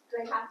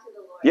I talk to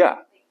the Lord? Yeah. Or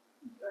am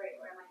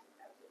I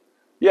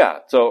just Yeah.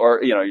 So,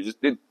 or you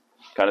just did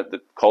kind of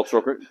the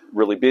cultural,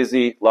 really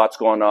busy, lots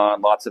going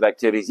on, lots of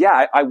activities.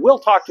 Yeah, I will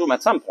talk to him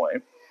at some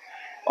point.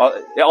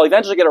 I'll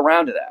eventually get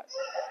around to that.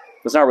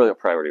 It's not really a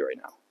priority right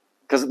now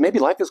because maybe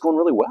life is going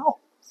really well.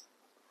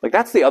 Like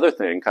that's the other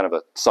thing, kind of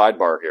a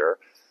sidebar here.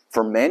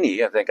 For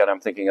many, I think, and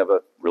I'm thinking of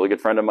a really good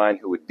friend of mine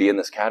who would be in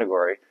this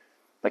category.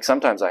 Like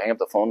sometimes I hang up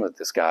the phone with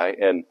this guy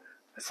and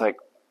it's like,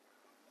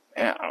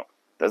 man, it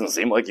doesn't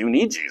seem like you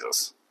need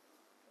Jesus.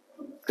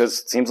 Because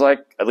it seems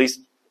like, at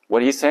least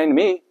what he's saying to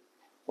me,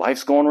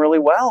 life's going really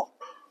well.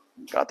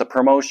 Got the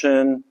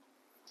promotion,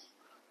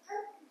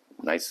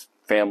 nice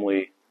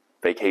family,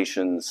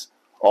 vacations,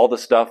 all the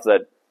stuff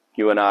that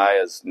you and I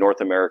as North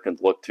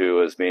Americans look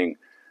to as being,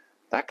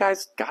 that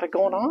guy's got it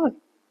going on.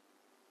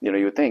 You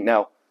would think.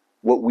 Now,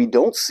 what we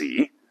don't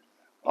see,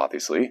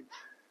 obviously,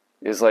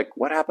 is like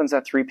what happens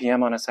at 3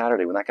 p.m. on a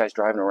Saturday when that guy's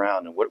driving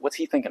around and what's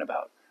he thinking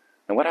about?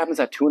 And what happens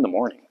at 2 in the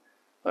morning?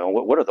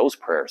 What are those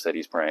prayers that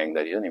he's praying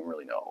that he doesn't even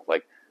really know?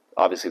 Like,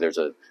 obviously,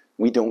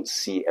 we don't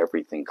see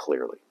everything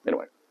clearly.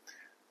 Anyway,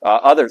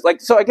 others,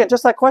 like, so again,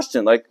 just that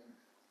question, like,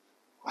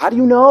 how do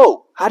you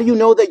know? How do you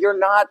know that you're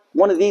not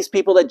one of these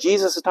people that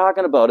Jesus is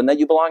talking about and that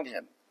you belong to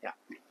him? Yeah.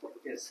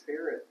 His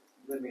Spirit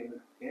living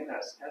in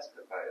us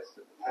testifies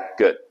to the fact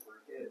Good. that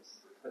we're His.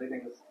 But I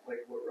think it's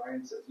like what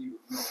Ryan says, you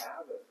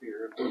have a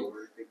fear of the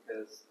Lord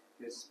because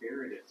His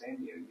Spirit is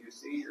in you. You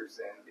see your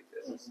sin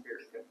because His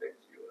Spirit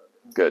convicts you of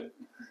it. Good.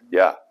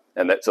 Yeah.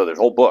 And so there's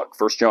a whole book,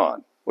 1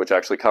 John, which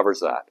actually covers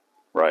that,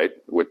 right?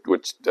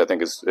 Which I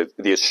think is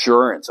the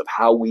assurance of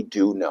how we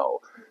do know.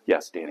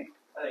 Yes, Danny.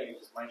 I think it's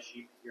just my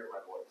sheep hear my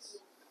voice.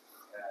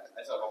 And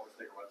I saw a bumper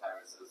sticker one time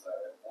that says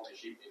only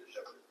sheep need a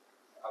shepherd.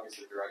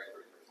 Obviously,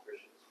 derogatory towards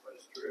Christians, but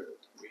it's true.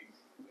 We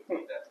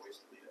need that voice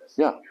to lead us.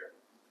 Yeah,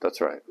 that's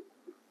right.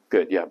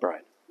 Good. Yeah,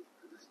 Brian.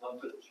 Just love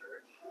for the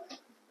church.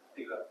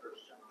 Think about 1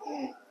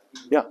 John.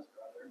 Yeah.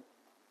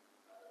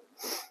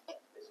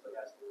 Basically,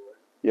 ask the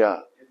Lord.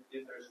 Yeah.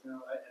 If there's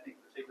no, I think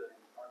particularly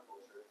in our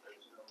culture, if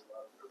there's no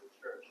love for the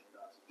church and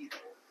God's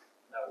people,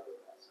 that would go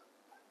without saying.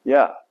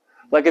 Yeah.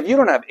 Like if you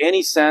don't have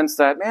any sense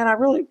that, man,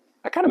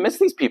 I kind of miss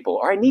these people,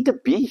 or I need to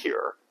be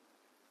here,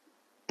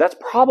 that's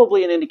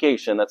probably an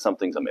indication that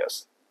something's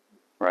amiss,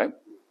 right?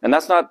 And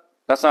that's not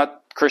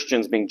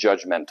Christians being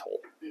judgmental.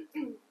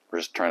 We're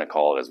just trying to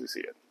call it as we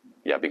see it.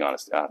 Yeah, being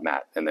honest.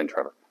 Matt, and then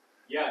Trevor.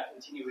 Yeah,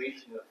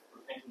 continuation of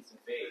repentance and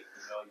faith.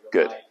 You're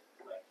Good. like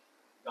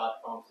God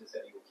promises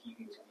that He will keep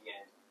you to the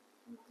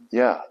end.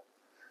 Yeah.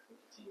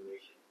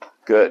 Continuation.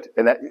 Good.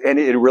 And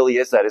it really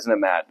is that, isn't it,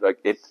 Matt? Like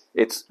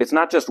it's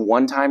not just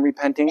one time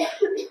repenting.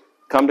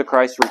 Come to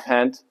Christ,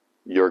 repent,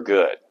 you're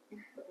good.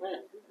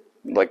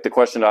 Like the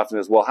question often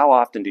is, well, how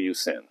often do you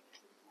sin?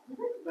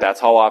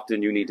 That's how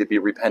often you need to be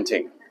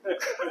repenting.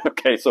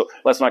 Okay, so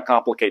let's not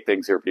complicate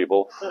things here,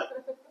 people.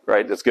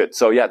 Right? That's good.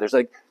 So yeah, there's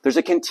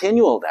a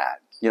continual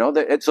that.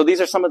 So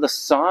these are some of the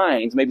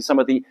signs, maybe some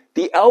of the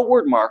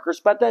outward markers,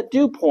 but that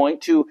do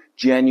point to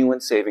genuine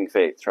saving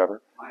faith.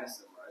 Trevor? Mine is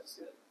similar. I just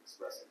get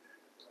expressing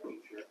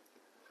nature.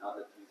 Not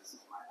that Jesus is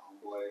my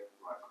homeboy,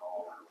 who I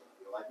call, or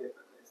feel like it,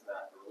 but it's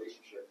that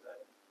relationship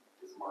that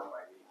is marked by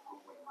me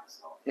humbling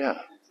myself.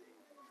 Yeah.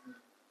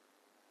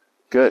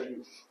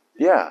 Good.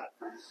 Yeah.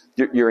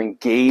 You're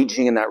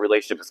engaging in that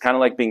relationship. It's kind of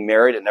like being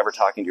married and never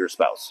talking to your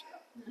spouse.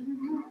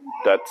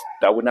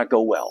 That would not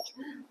go well.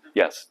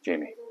 Yes,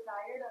 Jamie. A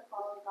desire to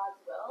follow God's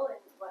will and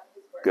what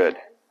His word Good.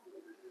 says.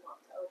 You want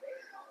to obey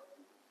and follow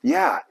Him.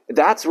 Yeah,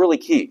 that's really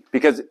key.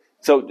 Because,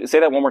 so say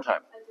that one more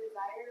time. A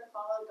desire to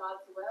follow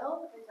God's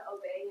will and to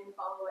obey and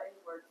follow what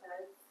His word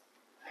says.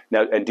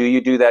 Now, and do you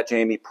do that,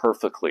 Jamie,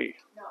 perfectly?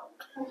 No.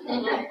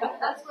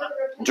 That's what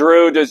repentance.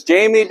 Drew, does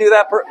Jamie do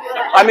that?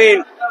 I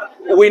mean,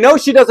 we know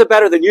she does it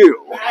better than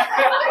you.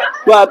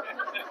 But,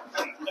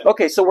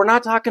 okay, so we're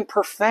not talking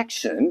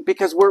perfection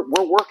because we're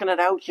working it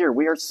out here.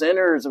 We are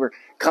sinners. We're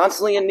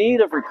constantly in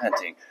need of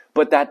repenting.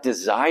 But that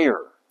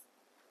desire,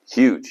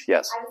 huge,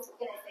 yes. I was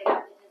going to say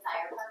about the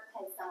desire part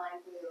because someone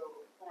who,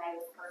 when I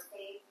was first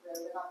saved,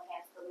 really was on the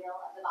hamster wheel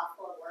of the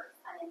gospel of works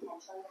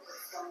unintentionally for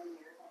so many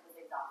years and it was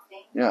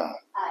exhausting. Yeah.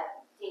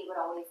 Dave would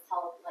always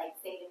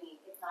say to me,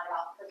 it's not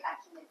about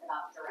perfection, it's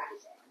about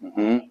direction.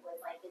 Mm-hmm. It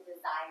was like the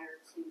desire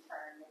to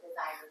turn, the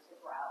desire to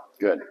grow.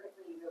 Good.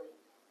 Perfectly really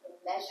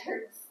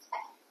measured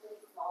steps,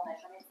 really small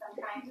measurements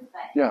sometimes,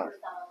 but Yeah.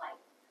 for someone like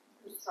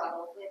who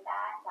struggles with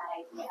that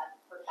idea of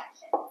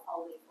perfection is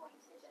always going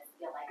to just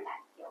feel like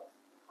that guilt,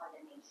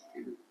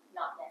 condemnation,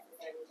 not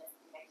necessarily just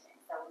conviction.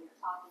 So when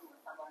you're talking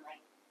with someone like,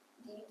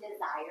 do you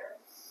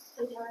desire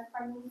to turn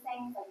from these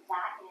things? Like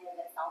that in and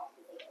of itself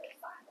is a good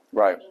sign.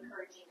 Right.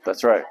 Encouraging them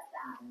That's to right. trust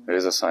that. It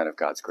is a sign of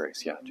God's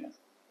grace. Yeah, Jen.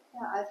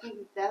 Yeah, I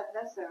think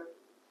that's a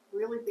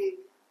really big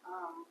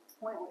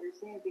point what you're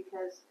saying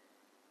because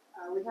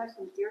we have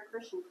some dear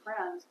Christian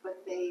friends,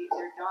 but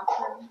their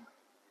doctrine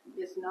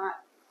is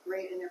not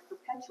great, and they're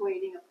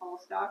perpetuating a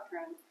false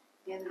doctrine.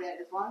 In that,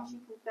 as long as you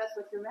confess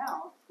with your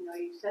mouth,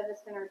 you said the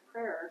sinner's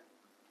prayer,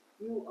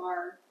 you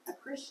are a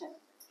Christian.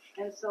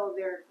 And so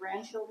their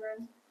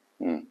grandchildren,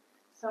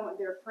 some of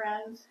their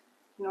friends,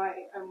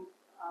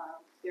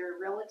 their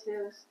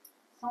relatives,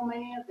 so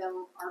many of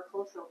them are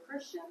cultural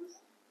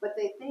Christians, but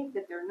they think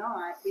that they're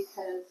not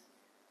because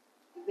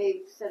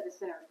they've said the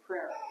sinner's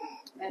prayer.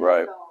 And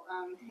Right. so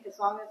as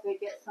long as they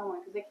get someone,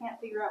 because they can't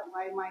figure out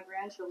why my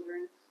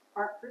grandchildren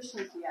aren't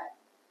Christians yet.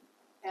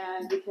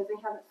 And because they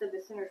haven't said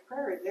the sinner's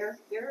prayer, their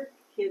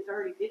kids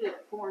already did it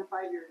at 4 and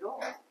 5 years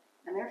old,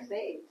 and they're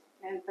saved.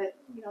 But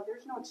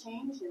there's no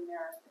change in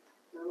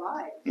their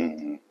lives.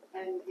 Mm-hmm.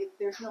 And if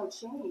there's no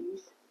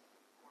change,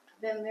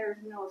 then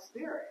there's no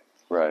spirit.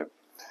 Right.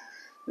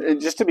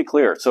 Just to be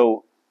clear,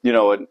 so,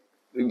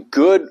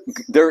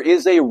 there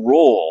is a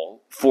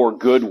role for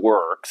good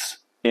works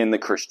in the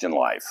Christian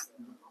life.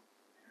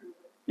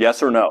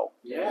 Yes or no?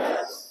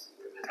 Yes.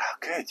 Oh,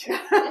 good.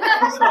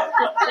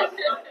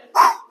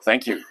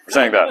 Thank you for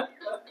saying that.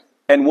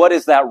 And what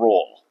is that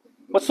role?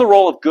 What's the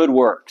role of good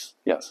works?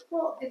 Yes.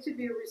 Well, it should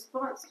be a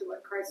response to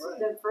what Christ has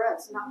done for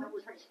us, not that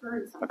we're trying to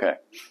earn something. Okay.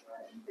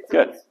 It's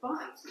Good. a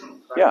response.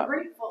 Yeah.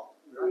 We're grateful.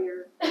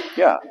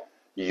 Yeah.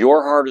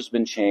 Your heart has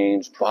been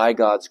changed by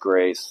God's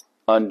grace,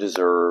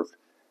 undeserved.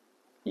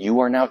 You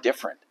are now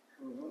different,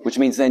 which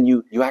means then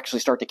you actually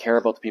start to care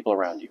about the people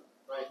around you.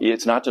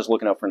 It's not just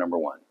looking out for number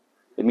one.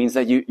 It means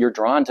that you're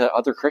drawn to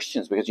other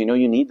Christians because you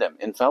need them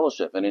in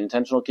fellowship and in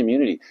intentional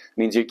community. It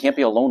means you can't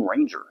be a lone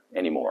ranger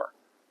anymore,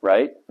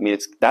 right? I mean,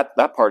 it's that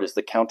part is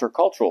the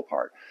countercultural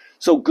part.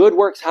 So good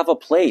works have a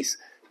place.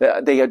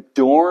 They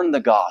adorn the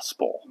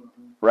gospel,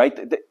 right?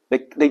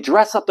 They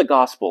dress up the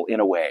gospel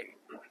in a way.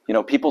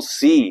 People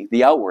see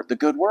the outward, the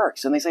good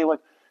works, and they say,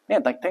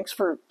 man, thanks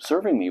for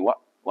serving me.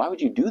 Why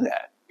would you do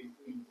that?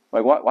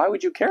 Why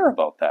would you care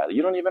about that?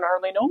 You don't even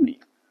hardly know me.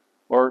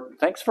 Or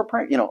thanks for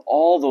praying.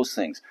 All those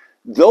things.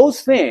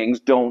 Those things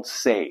don't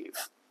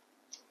save.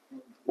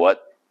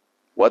 What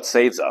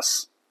saves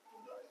us?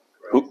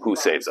 Who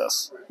saves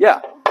us?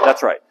 Yeah,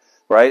 that's right.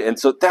 Right? And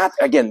so that,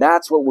 again,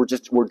 that's what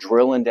we're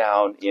drilling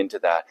down into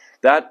that.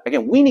 That,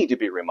 again, we need to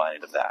be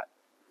reminded of that.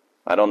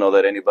 I don't know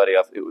that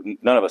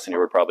none of us in here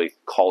would probably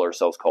call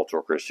ourselves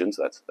cultural Christians.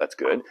 That's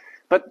good.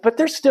 But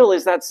there still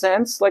is that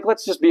sense,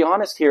 let's just be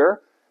honest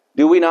here.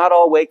 Do we not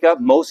all wake up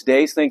most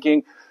days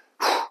thinking,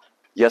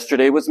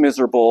 yesterday was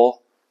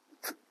miserable,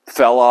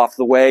 fell off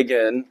the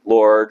wagon,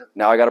 Lord,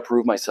 now I got to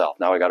prove myself,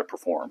 now I got to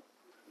perform.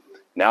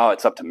 Now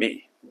it's up to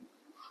me.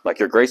 Like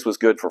your grace was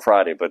good for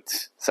Friday,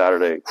 but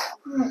Saturday,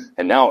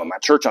 and now I'm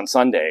at church on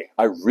Sunday,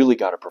 I really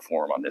got to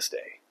perform on this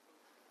day.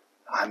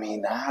 I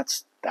mean,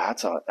 that's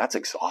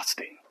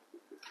exhausting.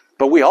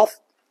 But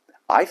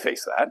I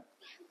face that.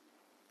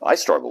 I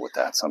struggle with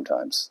that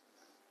sometimes.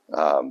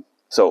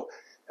 So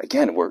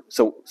again,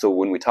 so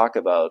when we talk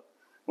about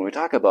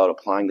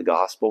applying the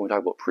gospel, when we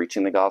talk about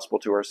preaching the gospel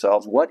to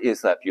ourselves, what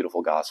is that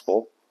beautiful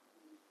gospel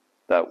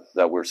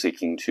that we're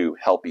seeking to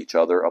help each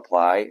other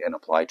apply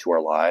to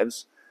our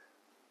lives?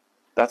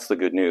 That's the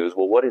good news.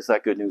 Well, what is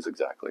that good news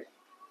exactly?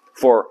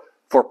 For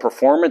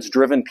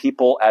performance-driven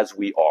people as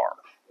we are.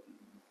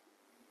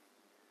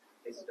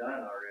 It's done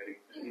already.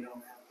 You don't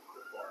have to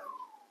perform.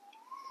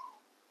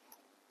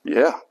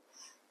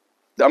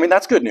 Yeah. I mean,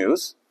 that's good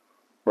news,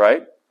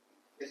 right?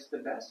 It's the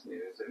best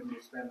news. If you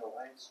spend a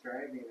life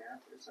striving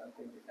after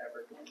something you're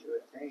never going to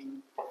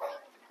attain,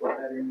 what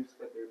better news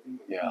could there be?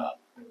 Yeah.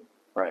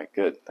 Right.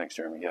 Good. Thanks,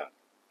 Jeremy. Yeah.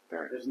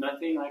 Very. There's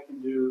nothing I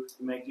can do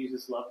to make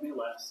Jesus love me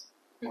less,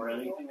 or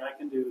anything I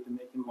can do to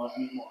make him love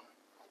me more.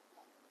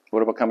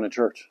 What about coming to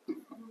church?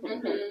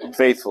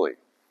 Faithfully.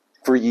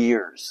 For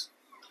years.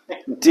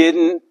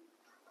 Didn't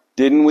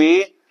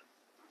we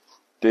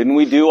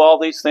do all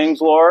these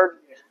things, Lord?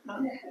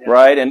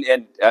 Right?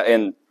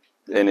 And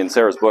in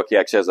Sarah's book, he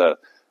actually has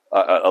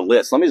a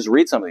list. Let me just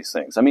read some of these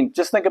things. I mean,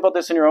 just think about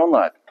this in your own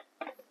life.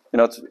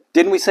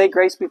 Didn't we say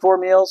grace before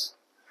meals?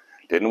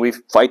 Didn't we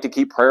fight to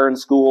keep prayer in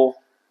school?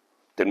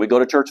 Didn't we go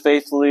to church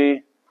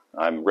faithfully?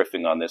 I'm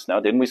riffing on this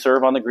now. Didn't we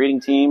serve on the greeting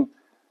team?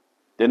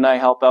 Didn't I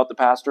help out the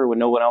pastor when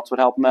no one else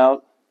would help him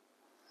out?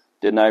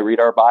 Didn't I read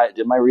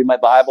my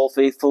Bible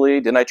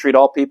faithfully? Didn't I treat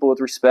all people with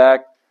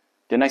respect?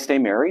 Didn't I stay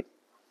married?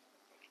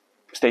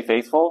 Stay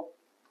faithful?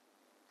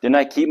 Didn't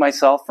I keep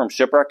myself from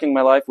shipwrecking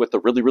my life with the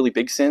really, really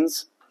big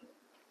sins?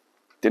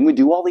 Didn't we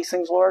do all these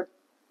things, Lord?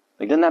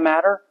 Didn't that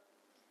matter?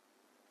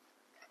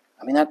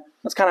 I mean,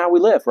 that's kind of how we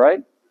live,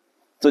 right?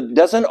 So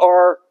doesn't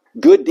our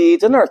good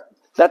deeds,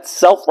 that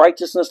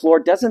self-righteousness,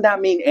 Lord, doesn't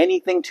that mean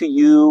anything to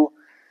you?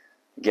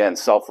 Again,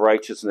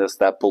 self-righteousness,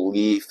 that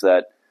belief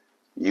that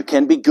you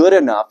can be good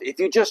enough if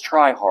you just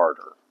try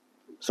harder.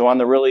 So on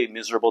the really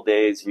miserable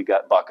days, you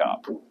got buck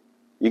up.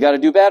 You got to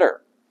do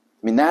better.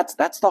 I mean, that's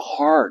the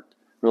heart,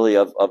 really,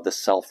 of the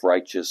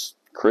self-righteous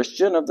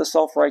Christian, of the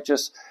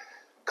self-righteous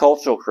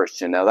cultural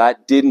Christian. Now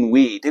didn't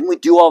we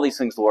do all these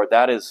things, Lord?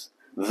 That is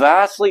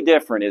vastly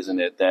different, isn't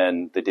it,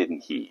 than the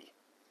didn't he?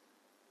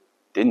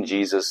 Didn't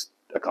Jesus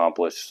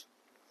accomplish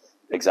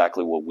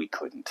exactly what we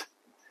couldn't?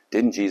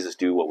 Didn't Jesus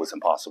do what was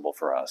impossible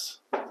for us?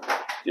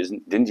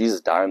 Didn't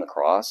Jesus die on the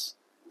cross?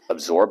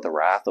 Absorb the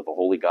wrath of a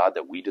holy God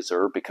that we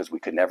deserve because we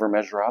could never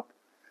measure up?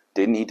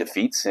 Didn't he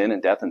defeat sin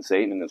and death and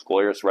Satan in his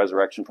glorious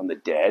resurrection from the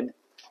dead?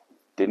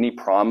 Didn't he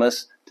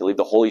promise to leave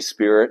the Holy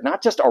Spirit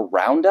not just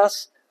around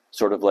us,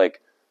 sort of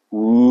like,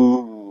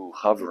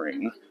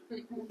 hovering,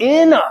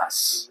 in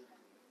us,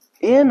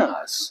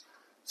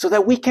 so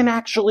that we can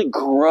actually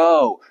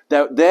grow,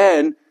 that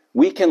then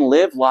we can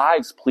live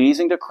lives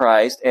pleasing to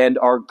Christ and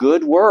our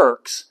good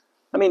works.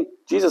 I mean,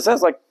 Jesus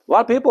says, a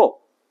lot of people,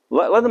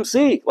 let them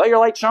see, let your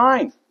light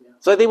shine,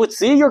 so that they would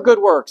see your good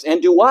works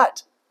and do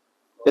what?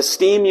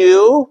 Esteem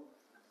you,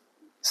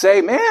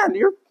 say, man,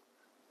 you're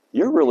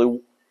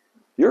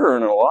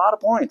earning a lot of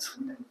points.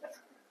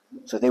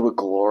 So they would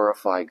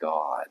glorify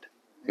God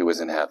who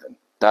is in heaven.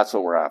 That's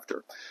what we're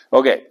after.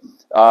 Okay,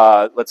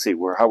 let's see.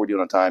 How are we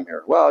doing on time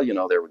here? Well,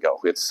 there we go.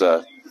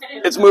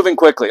 It's moving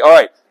quickly. All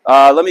right,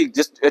 let me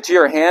just to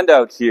your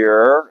handout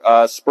here,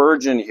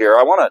 Spurgeon here.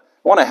 I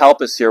want to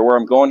help us here. Where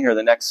I'm going here,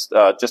 the next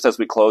just as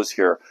we close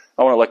here,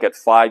 I want to look at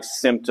 5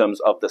 symptoms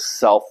of the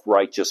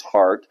self-righteous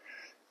heart.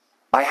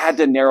 I had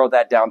to narrow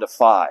that down to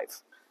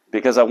 5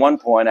 because at one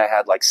point I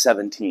had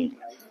 17.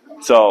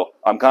 So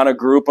I'm kind of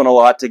grouping a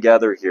lot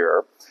together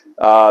here.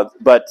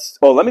 But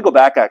let me go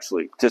back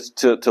actually just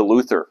to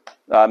Luther.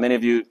 Many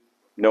of you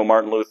know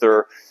Martin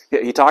Luther.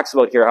 He talks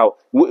about here how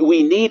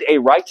we need a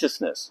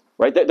righteousness,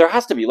 right? There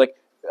has to be,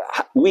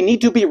 we need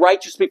to be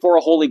righteous before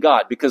a holy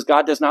God because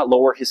God does not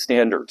lower his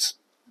standards.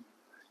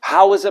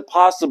 How is it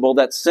possible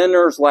that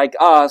sinners like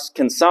us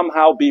can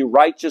somehow be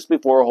righteous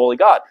before a holy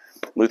God?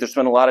 Luther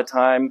spent a lot of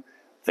time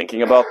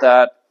thinking about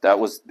that.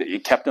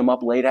 It kept him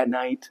up late at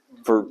night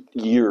for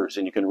years,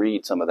 and you can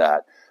read some of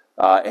that.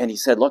 And he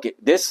said, look,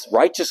 this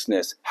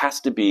righteousness has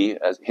to be,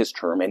 as his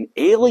term, an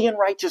alien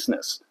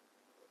righteousness.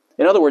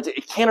 In other words,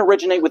 it can't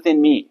originate within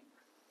me.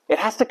 It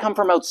has to come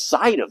from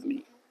outside of me.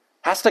 It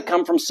has to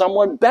come from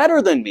someone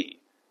better than me.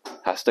 It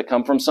has to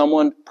come from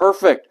someone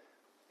perfect.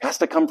 It has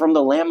to come from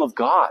the Lamb of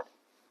God.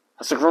 It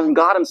has to come from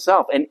God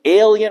himself. An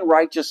alien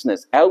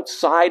righteousness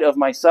outside of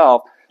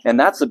myself. And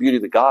that's the beauty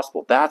of the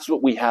gospel. That's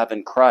what we have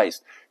in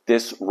Christ.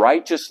 This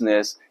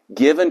righteousness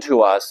given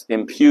to us,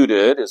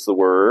 imputed is the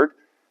word,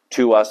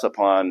 to us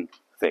upon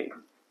faith.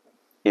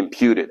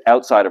 Imputed,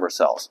 outside of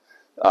ourselves.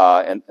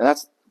 And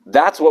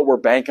that's what we're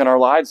banking our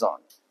lives on.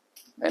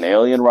 an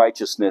alien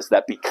righteousness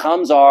that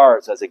becomes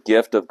ours as a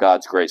gift of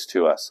God's grace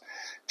to us.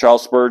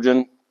 Charles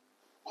Spurgeon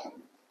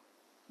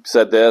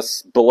said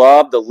this,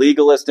 "Beloved, the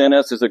legalist in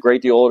us is a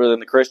great deal older than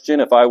the Christian.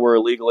 If I were a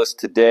legalist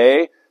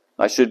today,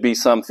 I should be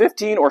some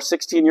 15 or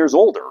 16 years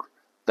older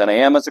than I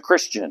am as a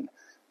Christian.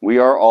 We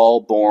are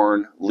all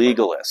born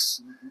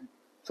legalists."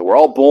 So we're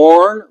all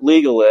born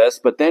legalists,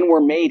 but then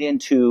we're made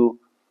into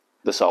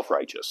the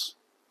self-righteous.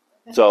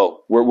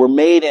 So we're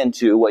made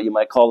into what you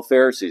might call the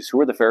Pharisees. Who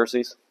were the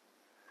Pharisees?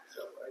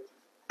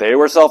 They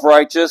were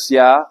self-righteous,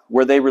 yeah.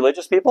 Were they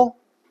religious people?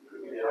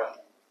 Yeah.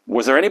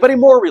 Was there anybody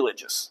more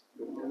religious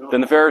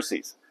than the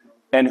Pharisees?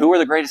 And who were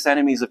the greatest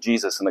enemies of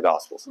Jesus in the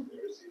Gospels?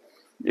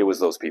 It was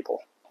those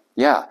people.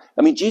 Yeah.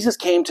 I mean, Jesus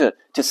came to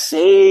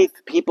save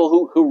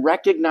people who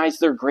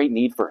recognized their great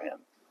need for him.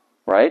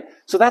 Right?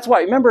 So that's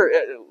why, remember,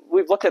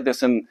 we've looked at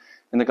this in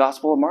the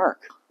Gospel of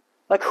Mark.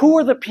 Like, who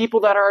are the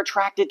people that are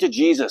attracted to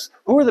Jesus?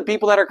 Who are the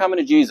people that are coming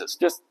to Jesus?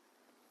 Just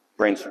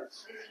brainstorm.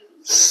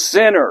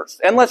 Sinners.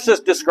 And let's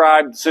just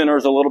describe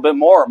sinners a little bit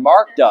more.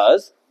 Mark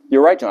does.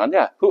 You're right, John.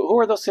 Yeah. Who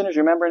are those sinners?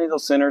 You remember any of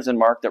those sinners in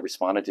Mark that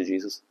responded to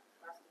Jesus?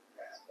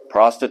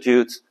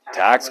 Prostitutes,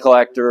 tax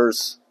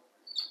collectors,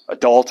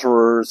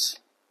 adulterers,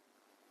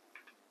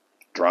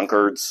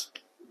 drunkards.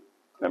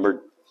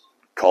 Remember,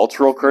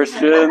 cultural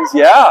Christians?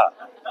 Yeah.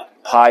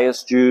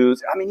 Pious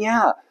Jews. I mean,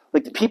 yeah.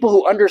 Like the people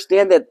who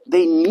understand that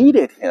they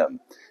needed him.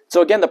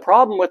 So again, the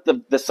problem with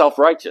the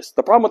self-righteous,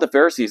 the problem with the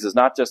Pharisees is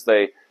not just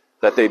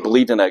that they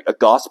believed in a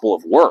gospel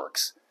of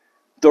works.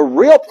 The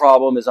real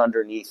problem is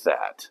underneath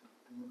that.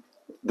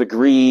 The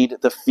greed,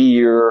 the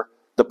fear,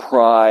 the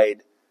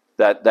pride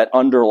that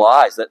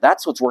underlies,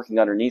 that's what's working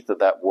underneath of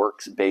that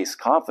works-based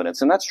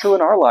confidence. And that's true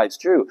in our lives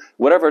too.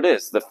 Whatever it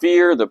is, the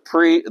fear, the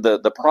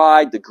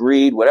pride, the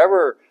greed,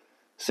 whatever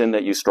sin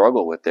that you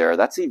struggle with there,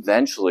 that's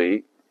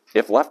eventually,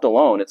 if left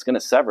alone, it's going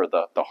to sever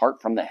the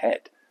heart from the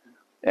head.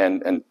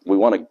 And we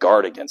want to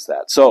guard against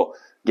that. So,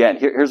 again,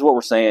 here's what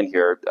we're saying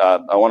here.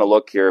 I want to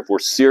look here. If we're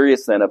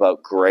serious then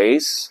about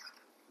grace,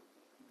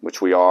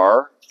 which we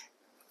are,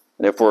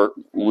 and if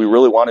we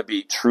really want to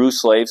be true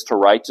slaves to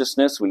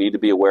righteousness, we need to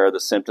be aware of the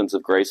symptoms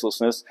of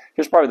gracelessness.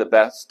 Here's probably the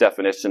best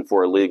definition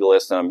for a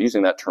legalist, and I'm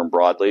using that term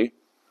broadly.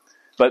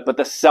 But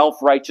the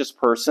self-righteous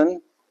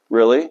person,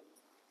 really,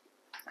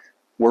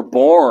 we're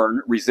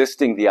born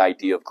resisting the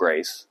idea of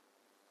grace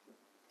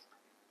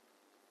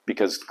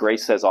because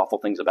grace says awful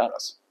things about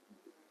us.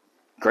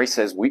 Grace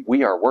says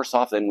we are worse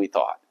off than we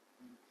thought.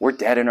 We're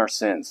dead in our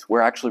sins.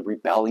 We're actually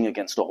rebelling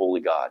against a holy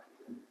God.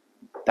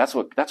 That's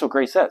what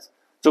grace says.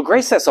 So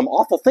grace says some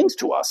awful things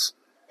to us.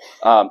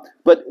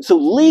 But so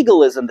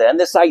legalism then,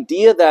 this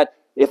idea that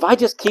if I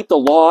just keep the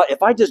law,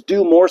 if I just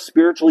do more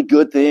spiritually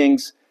good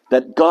things,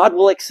 that God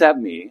will accept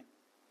me,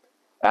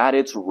 at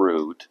its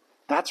root,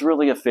 that's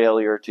really a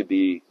failure to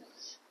be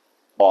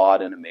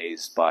awed and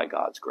amazed by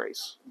God's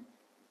grace.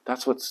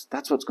 That's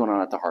what's going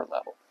on at the heart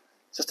level.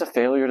 It's just a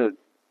failure to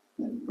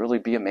really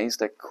be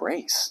amazed at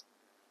grace.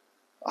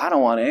 I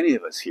don't want any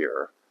of us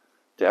here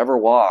to ever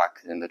walk,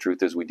 and the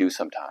truth is we do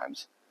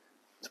sometimes.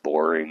 It's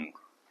boring,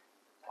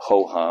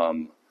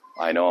 ho-hum,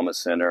 I know I'm a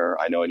sinner,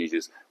 I know I need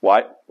Jesus.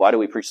 Why do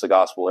we preach the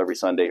gospel every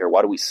Sunday here?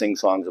 Why do we sing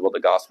songs about the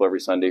gospel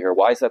every Sunday here?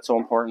 Why is that so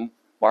important?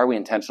 Why are we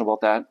intentional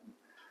about that?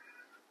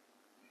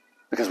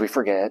 Because we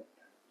forget,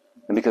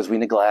 and because we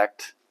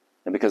neglect,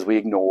 and because we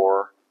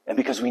ignore, and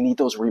because we need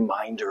those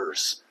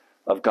reminders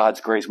of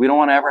God's grace. We don't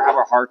want to ever have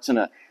our hearts in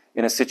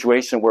a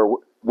situation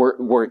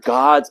where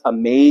God's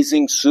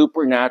amazing,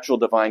 supernatural,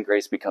 divine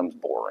grace becomes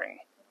boring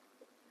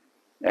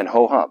and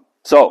ho-hum.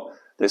 So,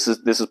 this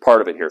is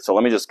part of it here. So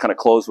let me just kind of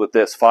close with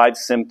this. 5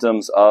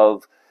 symptoms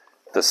of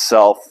the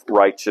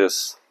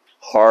self-righteous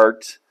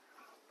heart.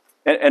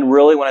 And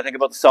really, when I think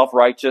about the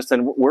self-righteous,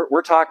 and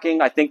we're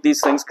talking, I think these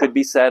things could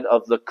be said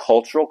of the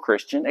cultural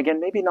Christian. Again,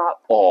 maybe not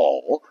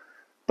all,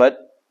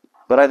 but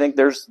I think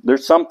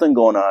there's something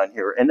going on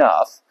here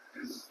enough.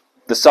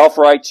 The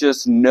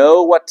self-righteous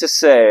know what to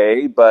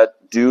say,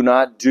 but do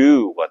not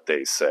do what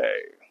they say.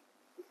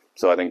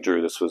 So I think,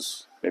 Drew, this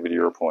was maybe to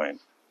your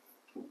point.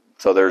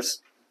 So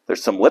there's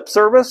some lip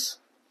service,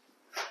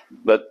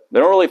 but they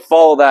don't really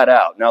follow that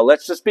out. Now,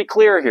 let's just be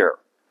clear here.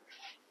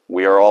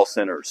 We are all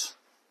sinners.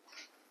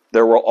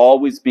 There will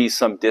always be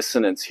some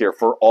dissonance here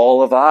for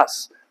all of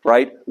us,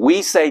 right?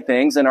 We say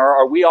things, and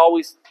are we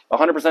always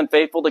 100%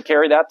 faithful to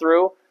carry that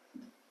through?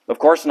 Of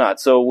course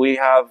not. So we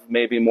have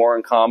maybe more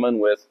in common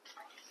with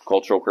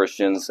cultural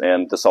Christians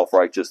and the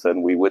self-righteous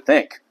than we would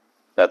think.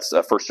 That's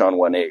 1 John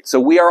 1:8. So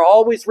we are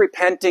always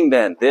repenting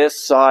then, this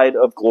side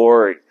of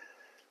glory.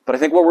 But I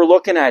think what we're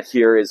looking at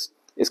here is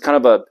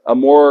kind of a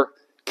more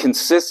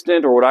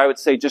consistent, or what I would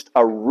say just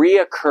a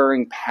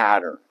reoccurring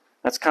pattern.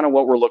 That's kind of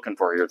what we're looking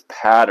for here, is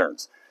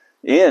patterns.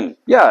 In,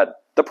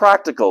 the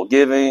practical,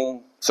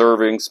 giving,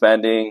 serving,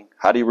 spending,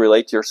 how do you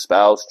relate to your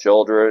spouse,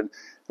 children,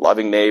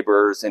 loving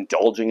neighbors,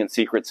 indulging in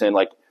secret sin,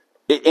 like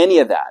any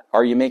of that.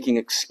 Are you making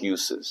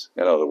excuses,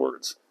 in other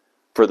words,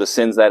 for the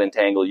sins that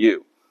entangle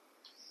you?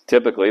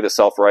 Typically, the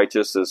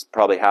self-righteous is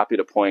probably happy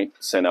to point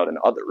sin out in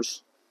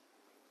others,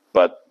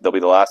 but they'll be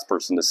the last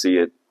person to see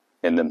it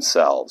in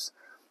themselves.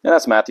 And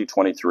that's Matthew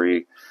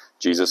 23.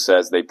 Jesus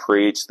says they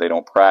preach, they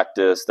don't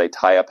practice, they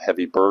tie up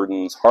heavy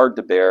burdens, hard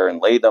to bear,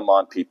 and lay them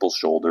on people's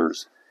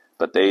shoulders,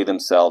 but they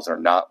themselves are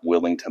not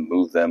willing to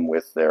move them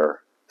with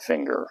their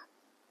finger.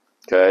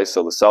 Okay,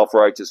 so the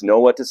self-righteous know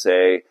what to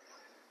say,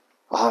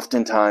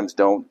 oftentimes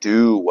don't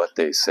do what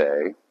they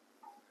say,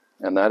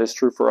 and that is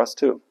true for us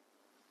too.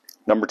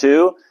 Number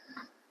 2,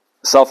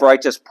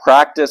 self-righteous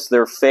practice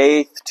their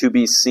faith to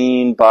be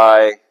seen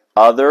by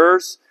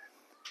others.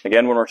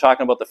 Again, when we're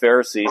talking about the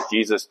Pharisees,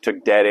 Jesus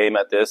took dead aim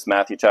at this.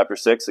 Matthew chapter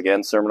 6,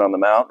 again, Sermon on the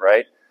Mount,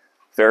 right?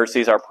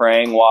 Pharisees are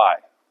praying, why?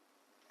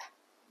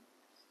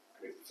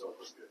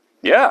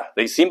 Yeah,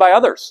 they're seen by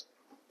others.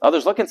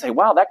 Others look and say,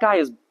 wow, that guy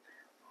is,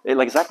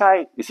 like,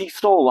 is he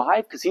still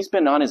alive? Because he's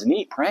been on his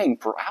knee praying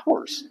for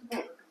hours.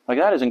 Like,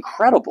 that is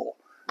incredible.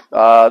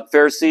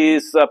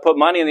 Pharisees put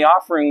money in the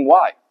offering,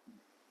 why?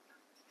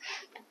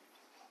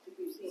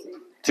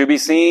 To be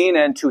seen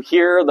and to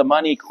hear the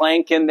money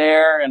clank in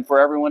there and for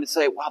everyone to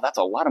say, wow, that's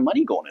a lot of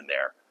money going in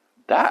there.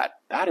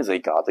 That is a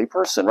godly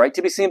person, right?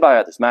 To be seen by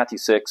others. Matthew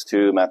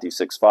 6:2, Matthew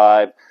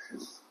 6:5.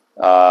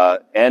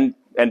 And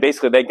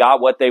basically they got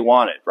what they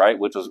wanted, right?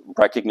 Which was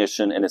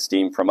recognition and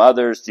esteem from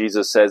others.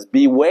 Jesus says,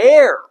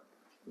 beware,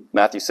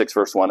 Matthew 6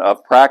 verse 1,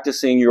 of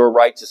practicing your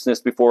righteousness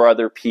before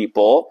other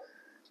people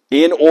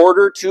in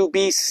order to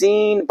be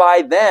seen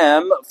by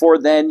them, for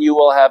then you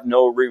will have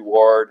no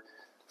reward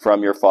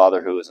from your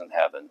Father who is in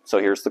heaven. So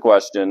here's the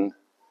question.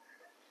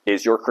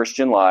 Is your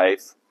Christian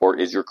life, or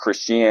is your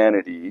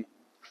Christianity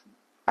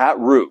at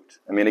root,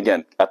 I mean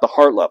again, at the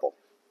heart level,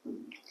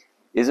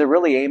 is it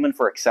really aiming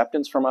for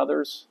acceptance from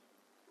others?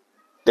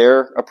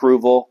 Their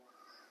approval,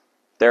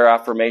 their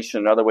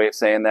affirmation, another way of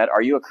saying that.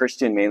 Are you a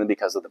Christian mainly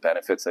because of the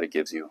benefits that it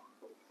gives you?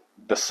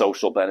 The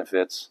social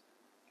benefits,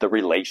 the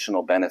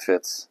relational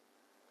benefits?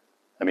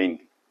 I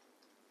mean,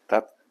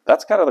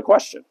 that's kind of the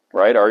question,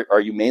 right? Are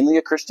you mainly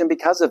a Christian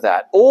because of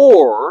that?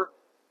 Or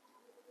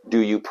do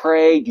you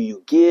pray? Do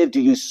you give?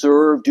 Do you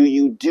serve? Do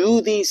you do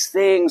these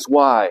things?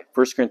 Why?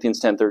 1 Corinthians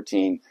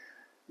 10:13,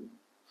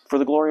 for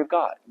the glory of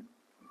God.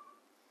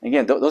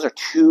 Again, those are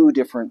two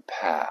different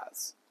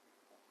paths.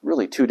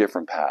 Really two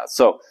different paths.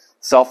 So,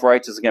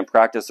 self-righteous, again,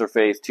 practice their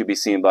faith to be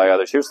seen by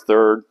others. Here's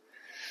third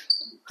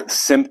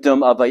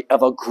symptom of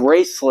a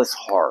graceless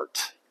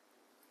heart.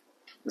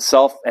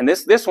 And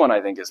this one I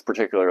think is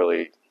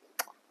particularly,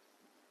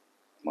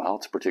 well,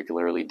 it's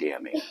particularly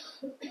damning.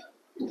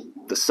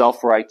 The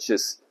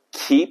self-righteous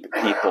keep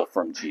people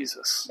from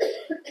Jesus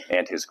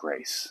and his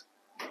grace.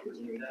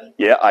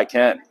 Yeah, I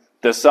can.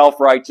 The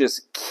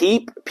self-righteous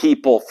keep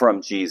people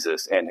from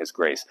Jesus and his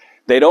grace.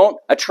 They don't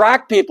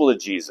attract people to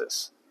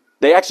Jesus.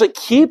 They actually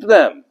keep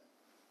them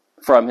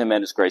from him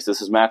and his grace.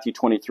 This is Matthew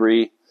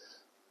 23.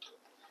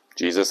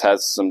 Jesus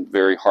has some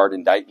very hard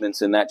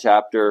indictments in that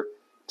chapter,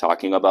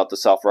 talking about the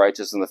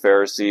self-righteous and the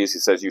Pharisees. He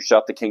says, you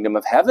shut the kingdom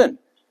of heaven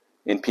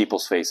in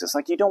people's faces.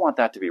 Like, you don't want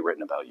that to be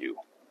written about you.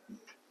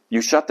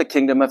 You shut the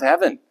kingdom of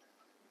heaven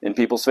in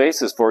people's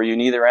faces, for you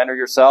neither enter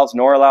yourselves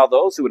nor allow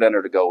those who would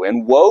enter to go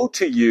in. Woe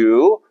to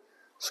you,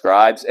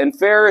 scribes and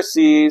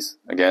Pharisees,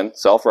 again,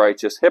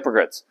 self-righteous,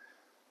 hypocrites,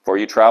 for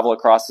you travel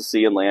across the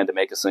sea and land to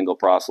make a single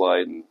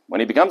proselyte. And when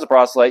he becomes a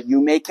proselyte, you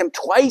make him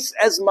twice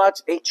as much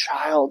a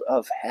child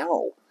of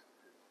hell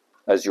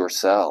as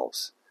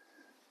yourselves.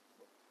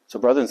 So,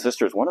 brothers and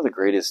sisters, one of the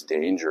greatest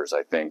dangers,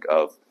 I think,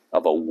 of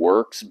a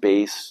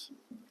works-based,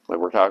 like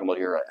we're talking about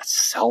here, a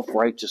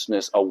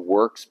self-righteousness, a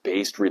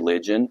works-based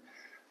religion,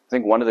 I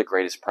think one of the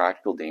greatest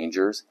practical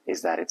dangers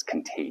is that it's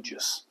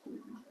contagious.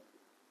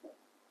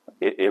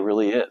 It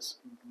really is.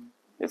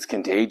 It's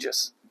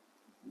contagious.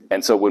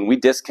 And so when we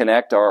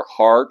disconnect our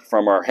heart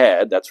from our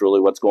head, that's really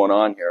what's going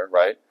on here,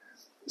 right?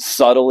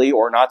 Subtly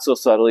or not so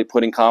subtly,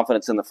 putting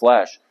confidence in the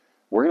flesh,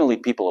 we're going to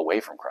lead people away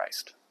from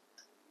Christ,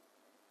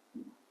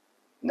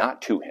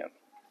 not to him.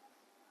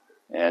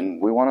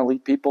 And we want to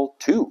lead people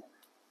to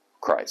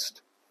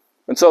Christ.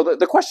 And so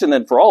the question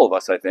then for all of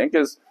us, I think,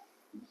 is,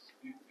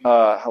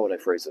 how would I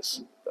phrase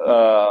this?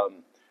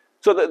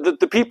 So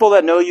the people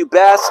that know you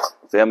best,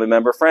 family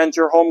member, friends,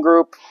 your home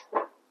group,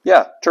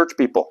 yeah, church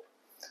people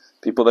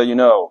that you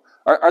know.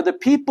 Are the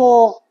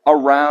people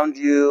around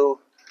you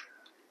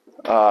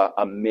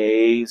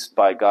amazed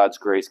by God's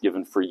grace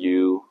given for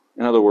you?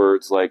 In other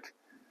words, like,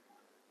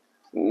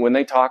 when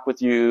they talk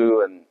with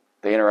you and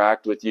they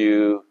interact with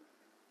you,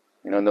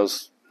 in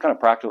those kind of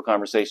practical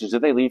conversations, do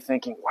they leave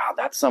thinking, wow,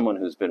 that's someone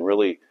who's been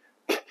really,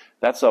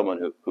 that's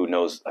someone who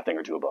knows a thing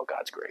or two about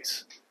God's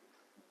grace.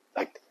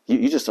 Like,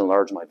 you just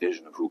enlarge my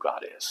vision of who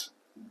God is.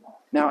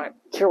 Now,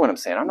 hear what I'm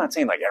saying. I'm not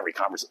saying like every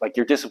conversation, like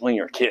you're disciplining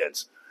your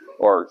kids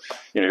or,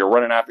 you're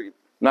running after, I'm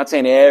not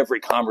saying every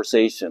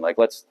conversation, like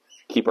let's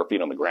keep our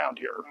feet on the ground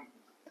here.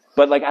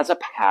 But like as a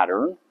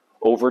pattern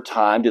over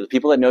time, do the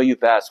people that know you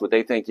best, would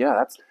they think,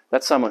 yeah,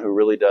 that's someone who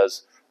really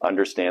does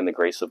understand the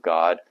grace of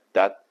God,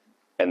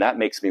 and that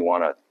makes me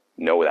want to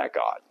know that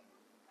God?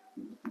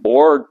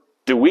 Or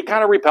do we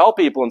kind of repel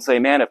people and say,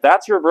 man, if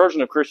that's your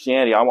version of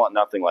Christianity, I want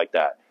nothing like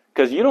that?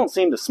 Because you don't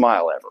seem to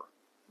smile ever.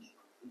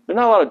 There's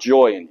not a lot of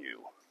joy in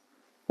you.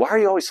 Why are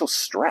you always so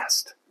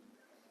stressed?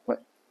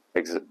 What?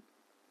 Et cetera,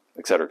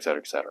 et cetera,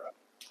 et cetera.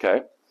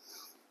 Okay?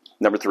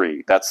 Number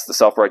 3, that's the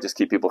self-righteous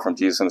keep people from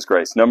Jesus and his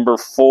grace. Number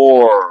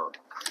 4,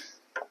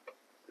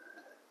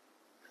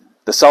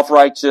 the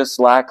self-righteous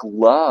lack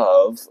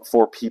love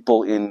for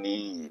people in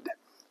need.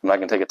 I'm not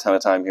going to take a ton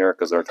of time here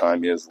because our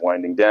time is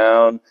winding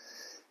down.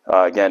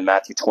 Again,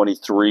 Matthew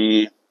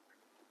 23.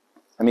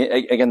 I mean,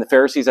 again, the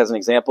Pharisees, as an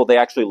example, they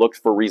actually looked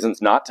for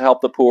reasons not to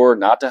help the poor,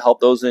 not to help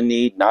those in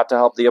need, not to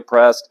help the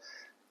oppressed.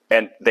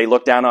 And they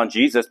looked down on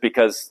Jesus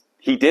because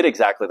he did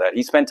exactly that.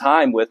 He spent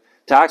time with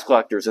tax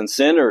collectors and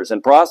sinners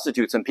and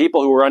prostitutes and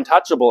people who were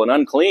untouchable and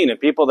unclean and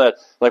people that,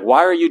 like,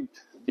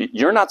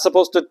 you're not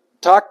supposed to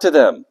talk to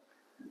them.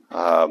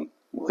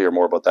 We'll hear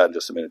more about that in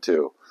just a minute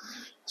too.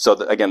 So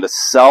again, the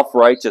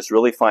self-righteous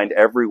really find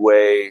every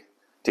way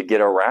to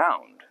get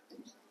around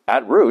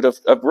at root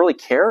of really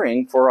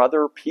caring for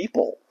other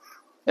people.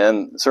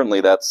 And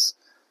certainly that's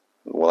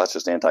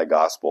just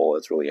anti-gospel.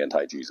 It's really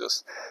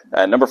anti-Jesus.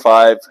 And number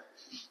 5,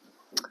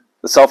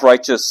 the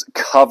self-righteous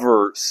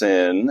cover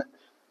sin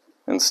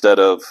instead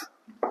of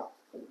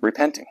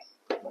repenting,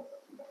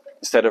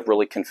 instead of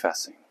really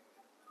confessing.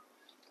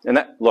 And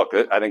that, look,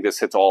 I think this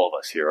hits all of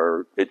us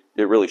here. It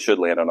really should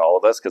land on all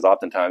of us, because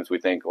oftentimes we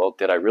think, well,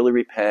 did I really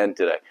repent?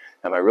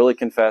 Am I really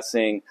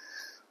confessing?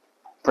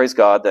 Praise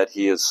God that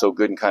he is so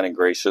good and kind and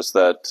gracious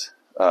that,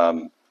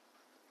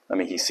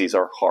 he sees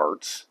our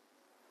hearts.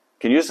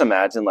 Can you just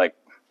imagine, like,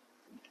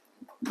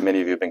 many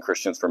of you have been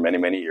Christians for many,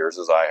 many years,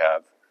 as I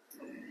have.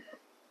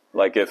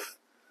 Like, if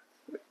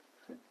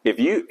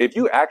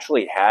you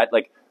actually had,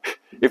 like,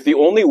 if the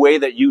only way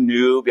that you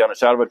knew, beyond a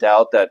shadow of a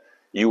doubt, that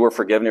you were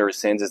forgiven of your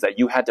sins is that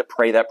you had to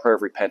pray that prayer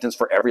of repentance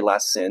for every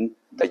last sin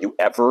that you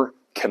ever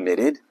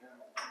committed.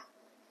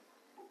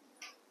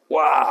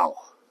 Wow.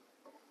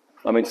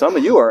 I mean, some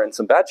of you are in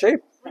some bad shape.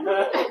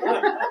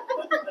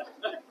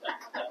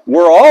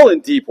 We're all in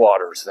deep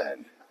waters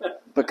then.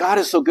 But God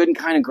is so good and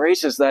kind and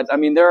gracious that,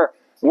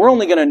 we're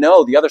only going to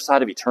know the other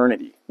side of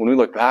eternity when we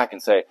look back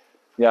and say,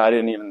 yeah, I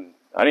didn't even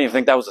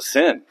think that was a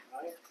sin.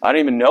 I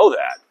didn't even know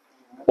that.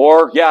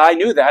 Or, yeah, I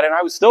knew that and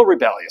I was still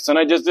rebellious and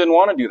I just didn't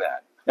want to do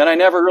that. And I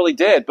never really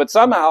did. But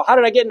somehow, how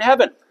did I get in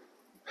heaven?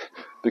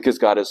 Because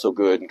God is so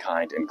good and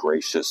kind and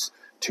gracious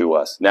to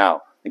us.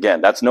 Now,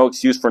 again, that's no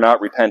excuse for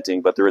not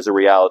repenting, but there is a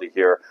reality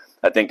here.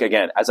 I think,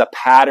 again, as a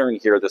pattern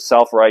here, the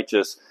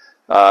self-righteous,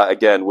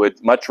 again,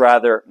 would much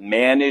rather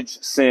manage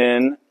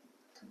sin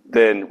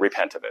than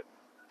repent of it.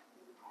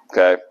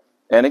 Okay?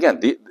 And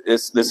again,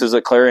 this is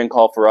a clarion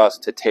call for us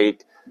to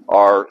take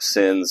our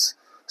sins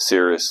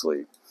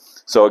seriously.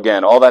 So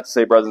again, all that to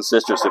say, brothers and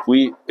sisters, if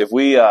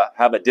we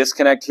have a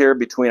disconnect here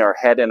between our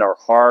head and our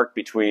heart,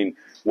 between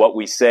what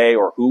we say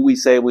or who we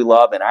say we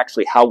love and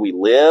actually how we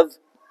live,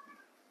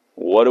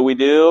 what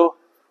do?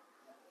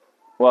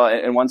 Well,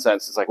 in one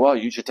sense, it's like, well,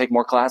 you should take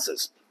more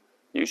classes.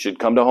 You should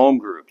come to home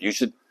group. You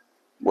should,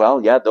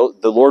 well, yeah, the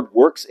Lord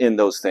works in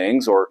those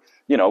things. Or,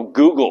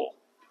 Google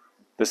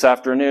this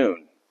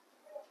afternoon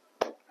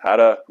how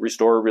to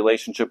restore a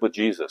relationship with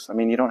Jesus.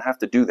 You don't have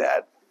to do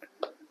that.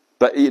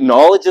 But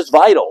knowledge is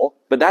vital,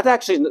 but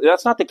that's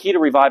not the key to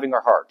reviving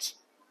our hearts.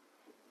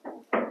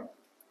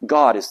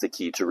 God is the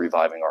key to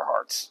reviving our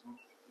hearts.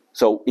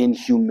 So in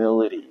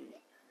humility,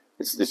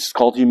 it's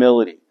called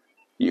humility.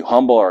 We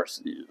humble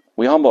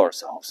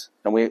ourselves,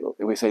 and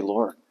we say,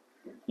 Lord,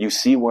 you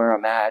see where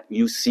I'm at.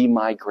 You see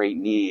my great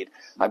need.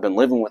 I've been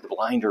living with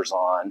blinders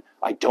on.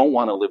 I don't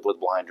want to live with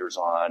blinders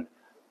on.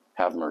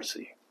 Have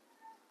mercy.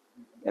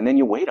 And then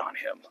you wait on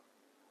him.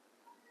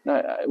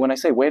 Now, when I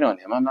say wait on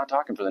him, I'm not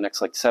talking for the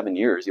next 7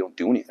 years. You don't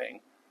do anything.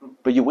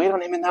 But you wait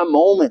on him in that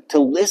moment to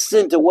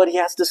listen to what he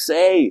has to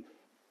say.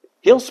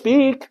 He'll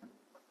speak.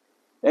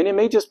 And it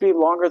may just be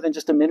longer than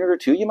just a minute or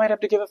two. You might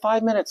have to give it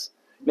 5 minutes,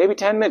 maybe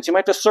 10 minutes. You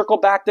might have to circle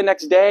back the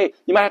next day.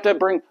 You might have to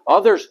bring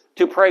others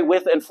to pray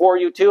with and for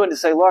you too, and to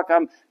say, look,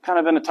 I'm kind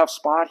of in a tough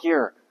spot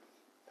here.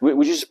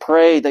 We just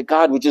pray that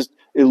God would just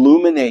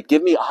illuminate,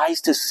 give me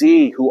eyes to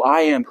see who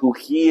I am, who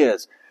he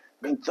is.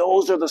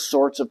 Those are the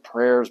sorts of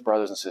prayers,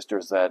 brothers and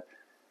sisters, that,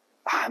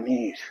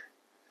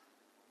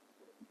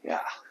 yeah.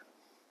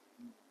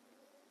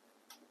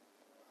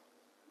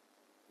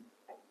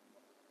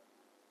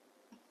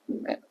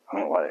 Man, I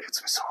don't know why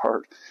it's so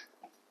hard.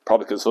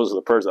 Probably because those are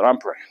the prayers that I'm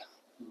praying.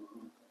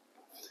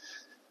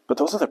 But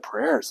those are the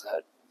prayers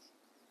that,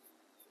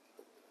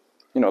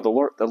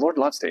 the Lord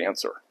loves to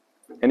answer.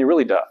 And he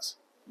really does.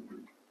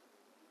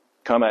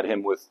 Come at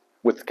him with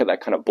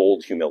that kind of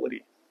bold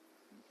humility.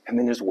 And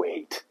then just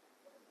wait.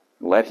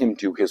 Let him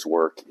do his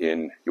work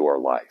in your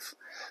life.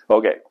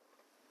 Okay,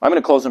 I'm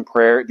going to close in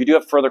prayer. If you do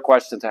have further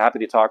questions, I'm happy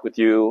to talk with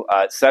you.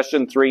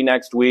 Session 3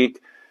 next week.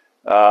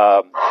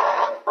 What's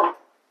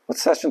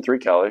session 3,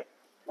 Kelly?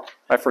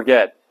 I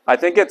forget. I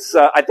think it's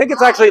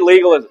actually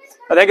legalism.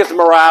 I think it's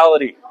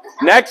morality.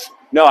 I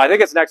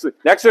think it's next week.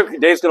 Next week,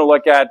 Dave's going to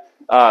look at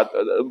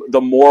the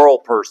moral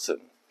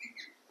person.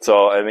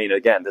 So,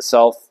 again,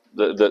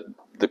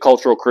 the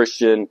cultural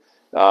Christian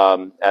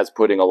as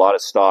putting a lot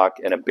of stock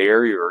and a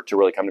barrier to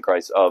really come to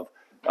Christ of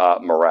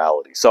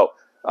morality. So,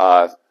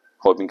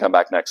 Hope you can come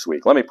back next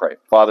week. Let me pray.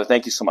 Father,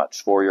 thank you so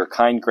much for your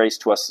kind grace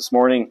to us this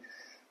morning.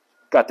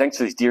 God, thanks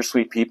for these dear,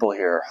 sweet people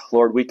here.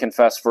 Lord, we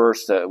confess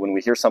first that when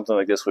we hear something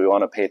like this, we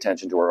want to pay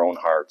attention to our own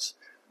hearts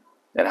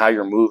and how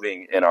you're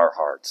moving in our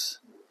hearts.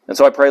 And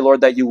so I pray,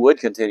 Lord, that you would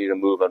continue to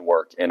move and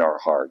work in our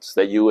hearts,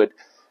 that you would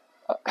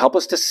help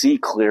us to see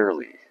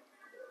clearly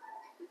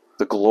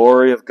the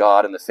glory of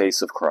God in the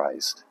face of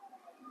Christ.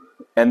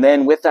 And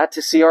then with that,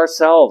 to see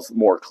ourselves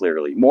more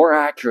clearly, more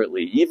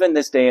accurately, even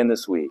this day and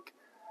this week.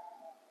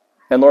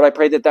 And Lord, I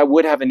pray that that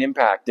would have an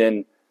impact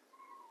in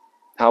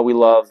how we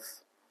love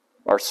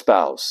our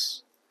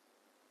spouse,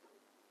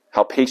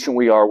 how patient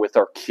we are with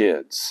our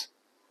kids,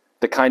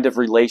 the kind of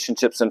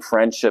relationships and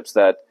friendships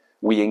that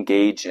we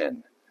engage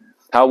in,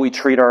 how we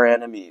treat our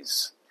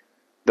enemies,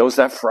 those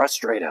that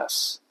frustrate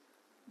us.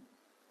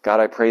 God,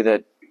 I pray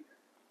that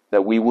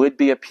we would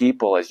be a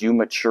people as you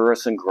mature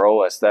us and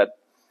grow us, that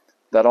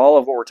all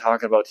of what we're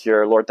talking about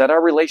here, Lord, that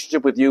our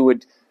relationship with you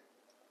would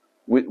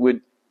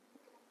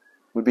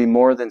be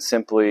more than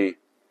simply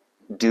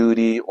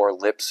duty or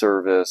lip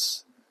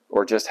service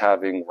or just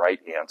having right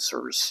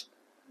answers.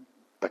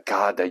 But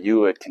God, that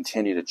you would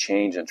continue to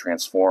change and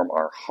transform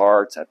our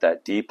hearts at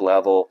that deep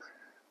level.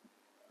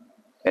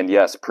 And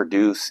yes,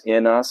 produce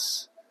in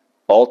us,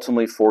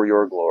 ultimately for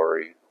your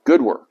glory,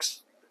 good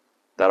works.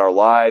 That our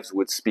lives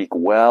would speak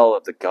well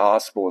of the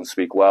gospel and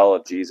speak well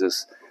of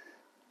Jesus,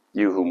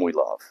 you whom we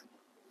love.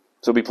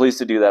 So be pleased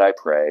to do that, I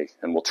pray.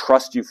 And we'll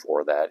trust you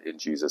for that in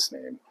Jesus'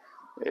 name.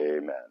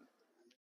 Amen.